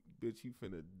cute. Bitch, you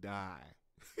finna die.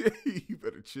 You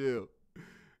better chill.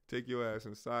 Take your ass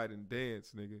inside and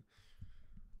dance, nigga.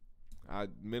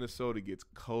 Minnesota gets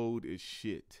cold as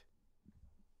shit.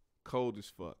 Cold as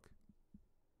fuck.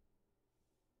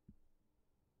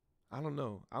 I don't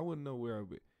know. I wouldn't know where I would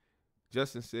be.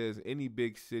 Justin says, any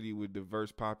big city with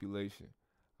diverse population.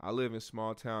 I live in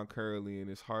small town currently, and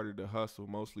it's harder to hustle.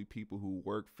 Mostly people who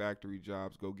work factory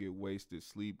jobs go get wasted,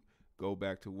 sleep, go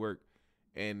back to work.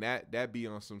 And that be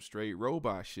on some straight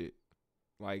robot shit.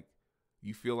 Like,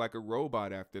 you feel like a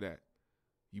robot after that.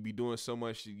 You be doing so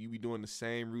much, you be doing the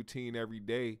same routine every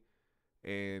day.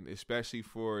 And especially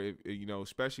for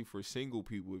single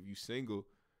people, if you single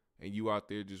and you out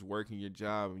there just working your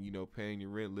job and, paying your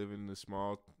rent, living in a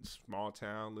small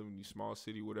town, living in a small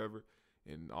city, whatever,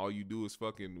 and all you do is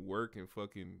fucking work and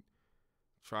fucking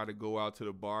try to go out to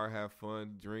the bar, have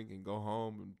fun, drink, and go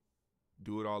home and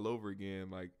do it all over again.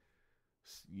 Like,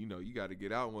 you got to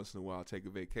get out once in a while, take a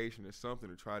vacation or something,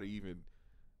 or try to even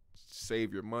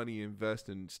save your money, invest,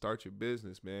 and start your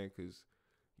business, man, because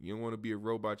you don't want to be a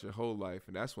robot your whole life.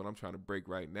 And that's what I'm trying to break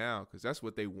right now, because that's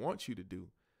what they want you to do.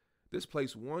 This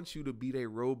place wants you to be their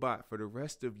robot for the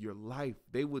rest of your life.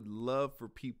 They would love for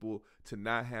people to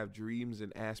not have dreams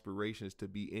and aspirations to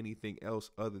be anything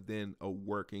else other than a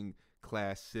working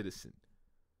class citizen.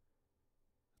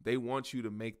 They want you to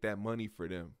make that money for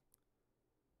them,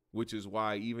 which is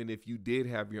why even if you did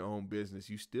have your own business,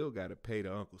 you still got to pay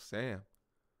to Uncle Sam.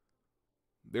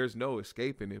 There's no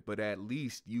escaping it, but at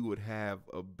least you would have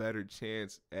a better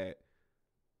chance at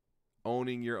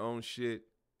owning your own shit,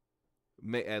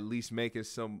 at least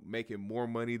making more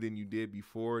money than you did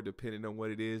before, depending on what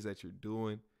it is that you're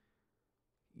doing.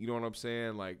 You know what I'm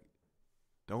saying? Like,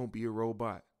 don't be a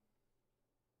robot.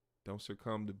 Don't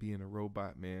succumb to being a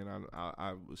robot, man.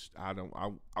 I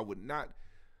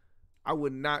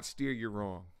would not steer you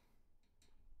wrong.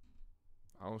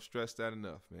 I don't stress that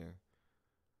enough, man.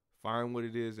 Find what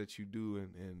it is that you do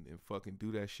and fucking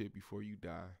do that shit before you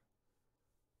die.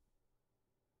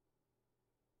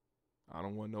 I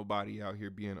don't want nobody out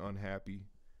here being unhappy,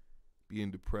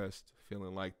 being depressed,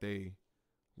 feeling like they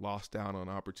lost out on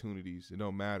opportunities. It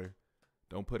don't matter.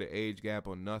 Don't put an age gap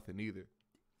on nothing either.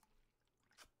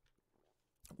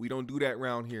 We don't do that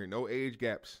around here. No age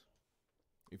gaps.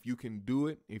 If you can do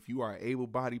it, if you are an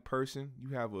able-bodied person,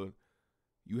 you have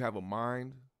a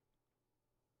mind,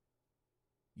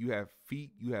 you have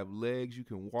feet, you have legs, you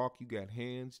can walk, you got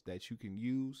hands that you can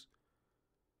use.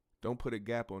 Don't put a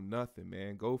gap on nothing,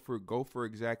 man. Go for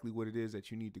exactly what it is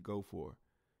that you need to go for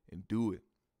and do it.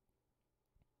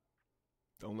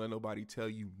 Don't let nobody tell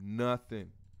you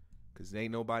nothing, because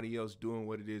ain't nobody else doing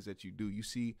what it is that you do. You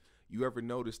see, you ever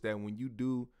notice that when you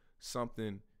do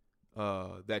something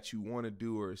that you want to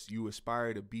do, or you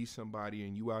aspire to be somebody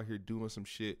and you out here doing some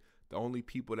shit, the only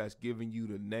people that's giving you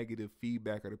the negative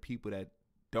feedback are the people that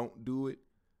don't do it,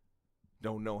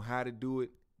 don't know how to do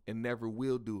it, and never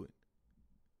will do it.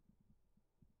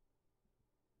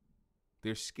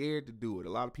 They're scared to do it.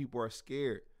 A lot of people are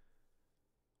scared.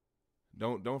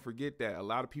 Don't forget that. A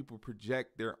lot of people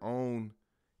project their own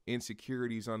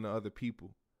insecurities on the other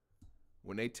people.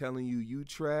 When they telling you you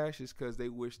trash, it's because they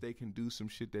wish they can do some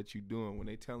shit that you doing. When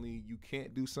they telling you you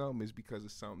can't do something, it's because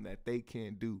of something that they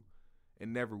can't do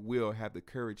and never will have the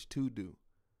courage to do.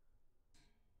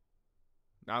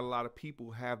 Not a lot of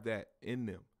people have that in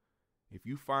them. If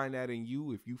you find that in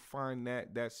you, if you find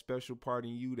that special part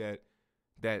in you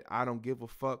that I don't give a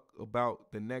fuck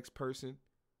about the next person,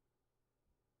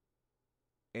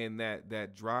 and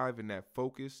that drive and that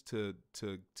focus to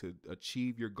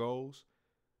achieve your goals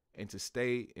and to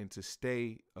stay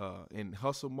in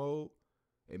hustle mode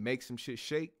and make some shit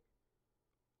shake,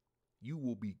 you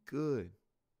will be good.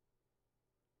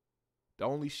 The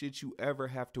only shit you ever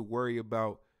have to worry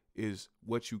about is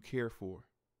what you care for.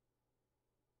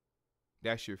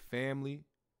 That's your family,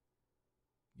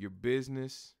 your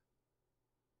business,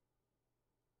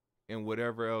 and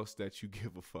whatever else that you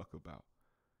give a fuck about.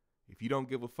 If you don't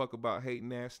give a fuck about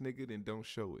hating ass nigga, then don't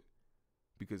show it.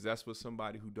 Because that's what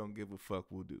somebody who don't give a fuck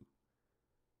will do.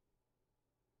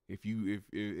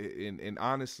 And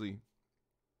honestly,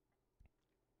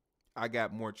 I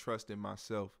got more trust in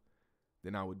myself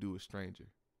than I would do a stranger.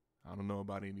 I don't know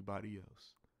about anybody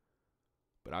else,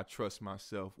 but I trust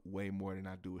myself way more than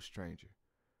I do a stranger.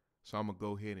 So I'm going to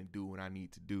go ahead and do what I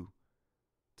need to do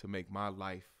to make my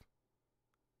life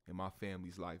and my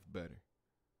family's life better.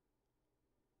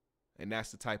 And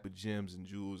that's the type of gems and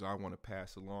jewels I want to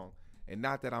pass along. And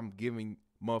not that I'm giving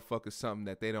motherfuckers something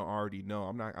that they don't already know.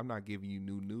 I'm not giving you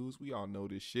new news. We all know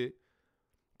this shit.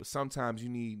 But sometimes you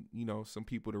need, some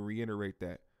people to reiterate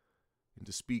that and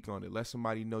to speak on it. Let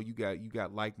somebody know you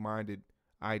got like-minded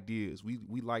ideas.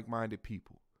 We like-minded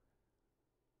people.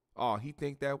 Oh, he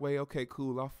think that way? Okay,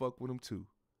 cool. I'll fuck with him too.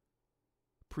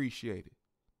 Appreciate it.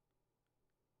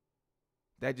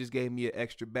 That just gave me an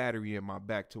extra battery in my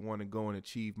back to want to go and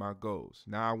achieve my goals.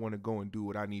 Now I want to go and do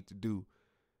what I need to do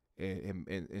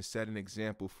and set an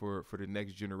example for the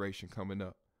next generation coming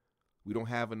up. We don't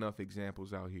have enough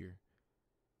examples out here.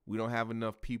 We don't have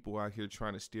enough people out here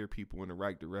trying to steer people in the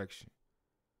right direction.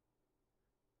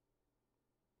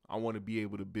 I want to be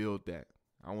able to build that.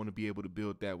 I want to be able to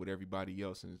build that with everybody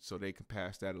else, and so they can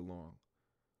pass that along.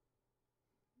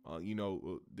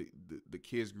 The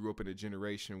kids grew up in a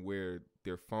generation where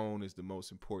their phone is the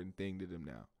most important thing to them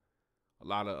now. A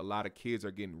lot of kids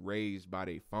are getting raised by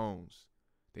their phones.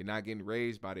 They're not getting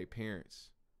raised by their parents.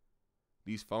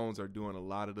 These phones are doing a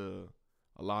lot of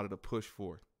the push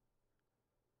forth.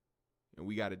 And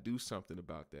we got to do something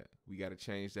about that. We got to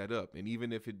change that up. And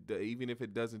even if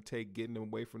it doesn't take getting them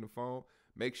away from the phone,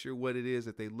 make sure what it is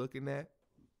that they looking at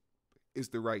is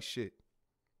the right shit.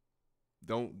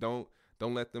 Don't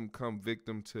let them come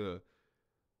victim to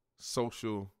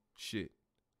social shit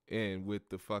and with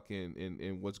the fucking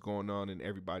and what's going on in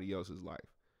everybody else's life.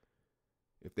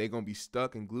 If they're gonna be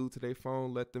stuck and glued to their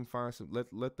phone, let them find some.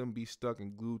 Let them be stuck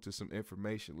and glued to some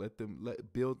information. Let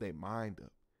build their mind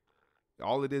up.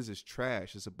 All it is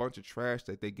trash. It's a bunch of trash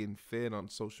that they getting fed on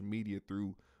social media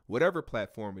through whatever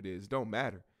platform it is. It don't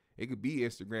matter. It could be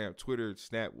Instagram, Twitter,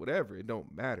 Snap, whatever. It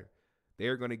don't matter.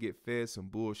 They're going to get fed some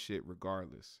bullshit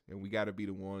regardless. And we got to be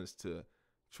the ones to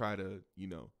try to,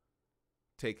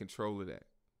 take control of that.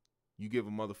 You give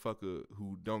a motherfucker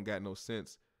who don't got no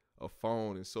sense a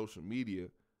phone and social media,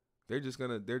 they're just going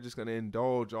to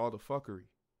indulge all the fuckery.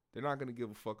 They're not going to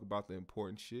give a fuck about the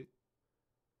important shit.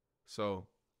 So,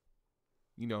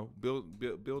 build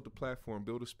the platform,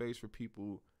 build a space for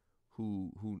people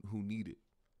who need it.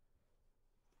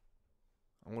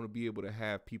 I want to be able to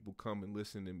have people come and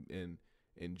listen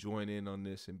and join in on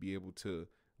this and be able to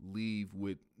leave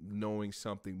with knowing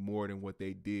something more than what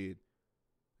they did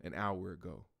an hour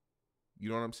ago. You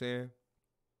know what I'm saying?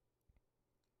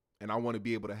 And I want to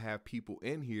be able to have people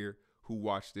in here who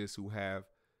watch this who have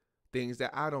things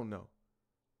that I don't know.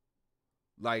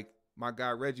 Like my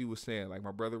guy Reggie was saying, like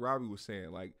my brother Robbie was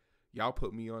saying, like y'all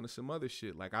put me on to some other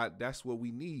shit. Like that's what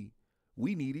we need.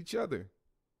 We need each other.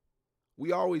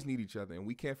 We always need each other, and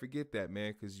we can't forget that,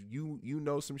 man, because you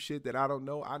know some shit that I don't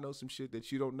know. I know some shit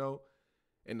that you don't know.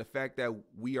 And the fact that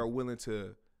we are willing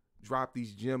to drop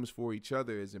these gems for each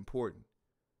other is important,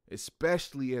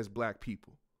 especially as black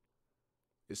people.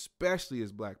 Especially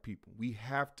as black people. We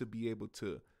have to be able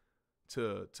to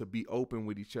be open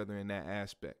with each other in that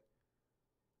aspect.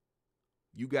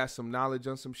 You got some knowledge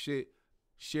on some shit,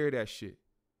 share that shit.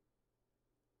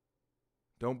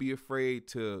 Don't be afraid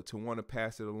to want to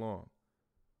pass it along.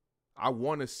 I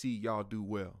want to see y'all do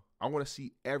well. I want to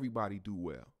see everybody do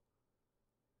well.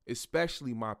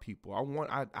 Especially my people.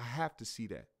 I have to see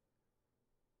that.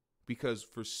 Because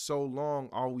for so long,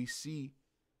 all we see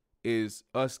is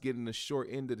us getting the short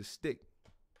end of the stick.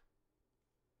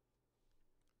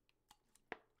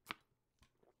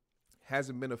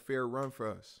 Hasn't been a fair run for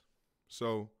us.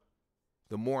 So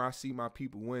the more I see my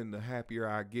people win, the happier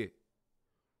I get.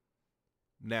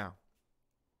 Now,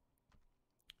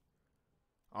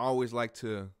 I always like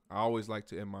to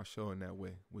end my show in that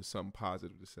way with something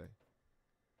positive to say.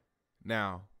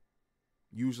 Now,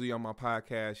 usually on my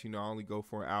podcast, I only go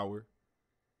for an hour.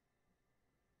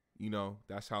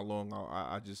 That's how long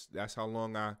that's how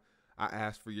long I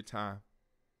ask for your time.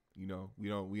 We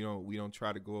don't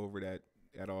try to go over that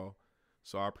at all.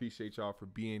 So I appreciate y'all for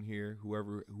being here.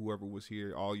 Whoever was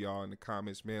here, all y'all in the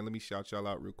comments, man. Let me shout y'all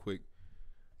out real quick.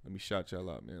 Let me shout y'all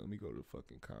out, man. Let me go to the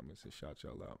fucking comments and shout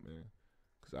y'all out, man.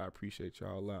 Cause I appreciate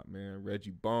y'all a lot, man. Reggie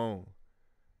Bone.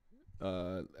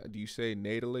 Do you say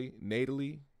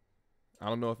Natally? I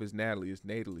don't know if it's Natalie. It's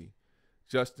Natally.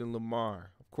 Justin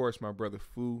Lamar. Of course, my brother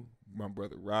Fu. My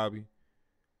brother Robbie.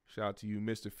 Shout out to you,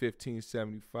 Mr.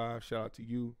 1575. Shout out to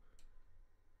you.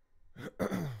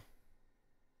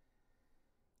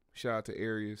 Shout out to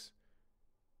Arius.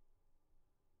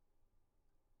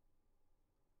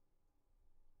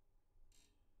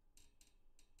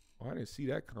 Oh, I didn't see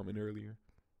that comment earlier.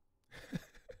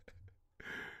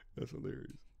 That's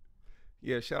hilarious.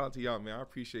 Yeah, shout out to y'all, man. I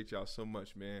appreciate y'all so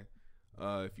much, man.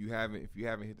 If you haven't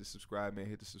hit the subscribe, man,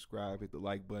 hit the subscribe, hit the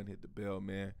like button, hit the bell,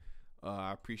 man.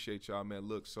 I appreciate y'all, man.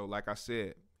 Look, so like I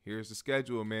said, here's the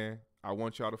schedule, man. I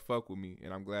want y'all to fuck with me,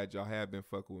 and I'm glad y'all have been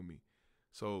fucking with me.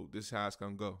 So this is how it's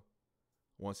gonna go.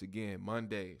 Once again,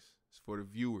 Mondays is for the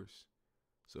viewers.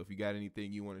 So if you got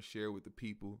anything you want to share with the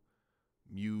people,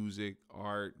 music,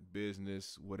 art,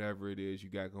 business, whatever it is you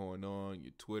got going on,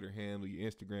 your Twitter handle, your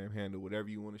Instagram handle, whatever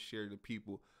you want to share to the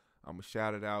people, I'm gonna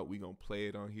shout it out. We gonna play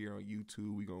it on here on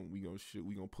YouTube. We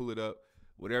gonna pull it up.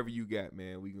 Whatever you got,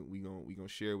 man, we gonna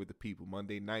share it with the people.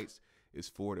 Monday nights is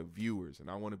for the viewers, and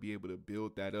I want to be able to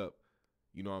build that up.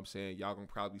 You know what I'm saying? Y'all gonna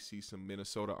probably see some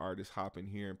Minnesota artists hop in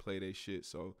here and play their shit.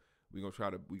 So we gonna try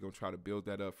to build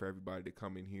that up for everybody to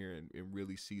come in here and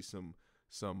really see some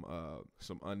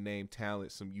unnamed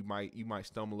talent. You might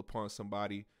stumble upon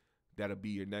somebody that'll be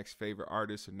your next favorite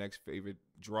artist or next favorite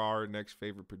drawer, next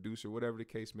favorite producer, whatever the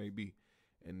case may be.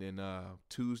 And then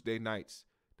Tuesday nights,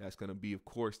 that's gonna be, of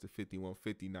course, the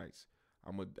 5150 nights.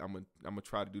 I'm gonna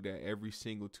try to do that every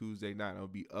single Tuesday night. I'll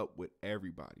be up with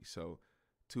everybody. So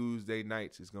Tuesday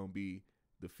nights is gonna be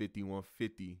the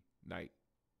 5150 night.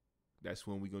 That's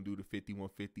when we're gonna do the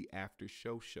 5150 after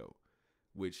show,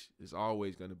 which is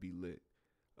always gonna be lit.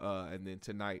 And then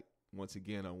tonight, once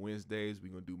again on Wednesdays,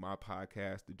 we're gonna do my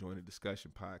podcast, the Join the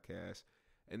Discussion podcast.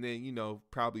 And then,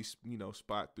 probably,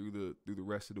 spot through the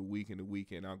rest of the week and the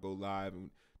weekend, I'll go live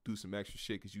and do some extra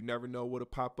shit, because you never know what'll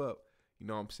pop up. You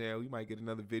know what I'm saying? We might get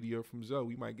another video from Zoe.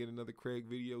 We might get another Craig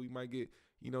video. We might get,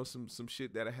 some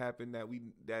shit that'll happen that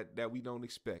we don't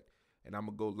expect. And I'm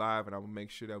gonna go live, and I'm gonna make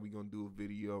sure that we're gonna do a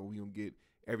video, and we're gonna get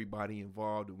everybody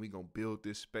involved, and we're gonna build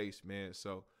this space, man.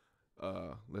 So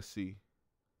let's see.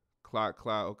 Cloud,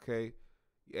 okay.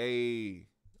 Hey,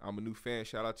 I'm a new fan.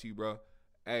 Shout out to you, bro.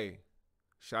 Hey,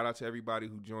 shout out to everybody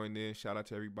who joined in. Shout out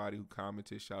to everybody who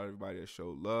commented. Shout out to everybody that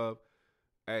showed love.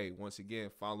 Hey, once again,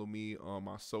 follow me on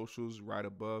my socials right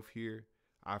above here.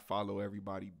 I follow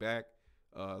everybody back.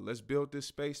 Let's build this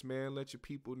space, man. Let your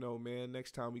people know, man.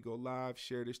 Next time we go live,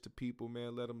 share this to people,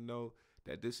 man. Let them know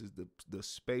that this is the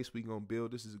space we gonna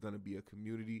build. This is gonna be a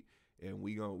community, and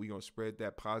we gonna spread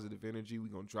that positive energy. We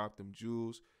gonna drop them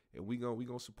jewels, and we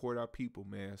gonna support our people,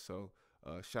 man. So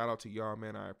shout out to y'all,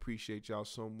 man. I appreciate y'all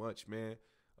so much, man.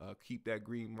 Keep that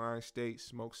green mind state.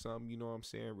 Smoke something, you know what I'm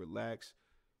saying? Relax.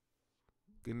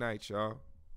 Good night, y'all.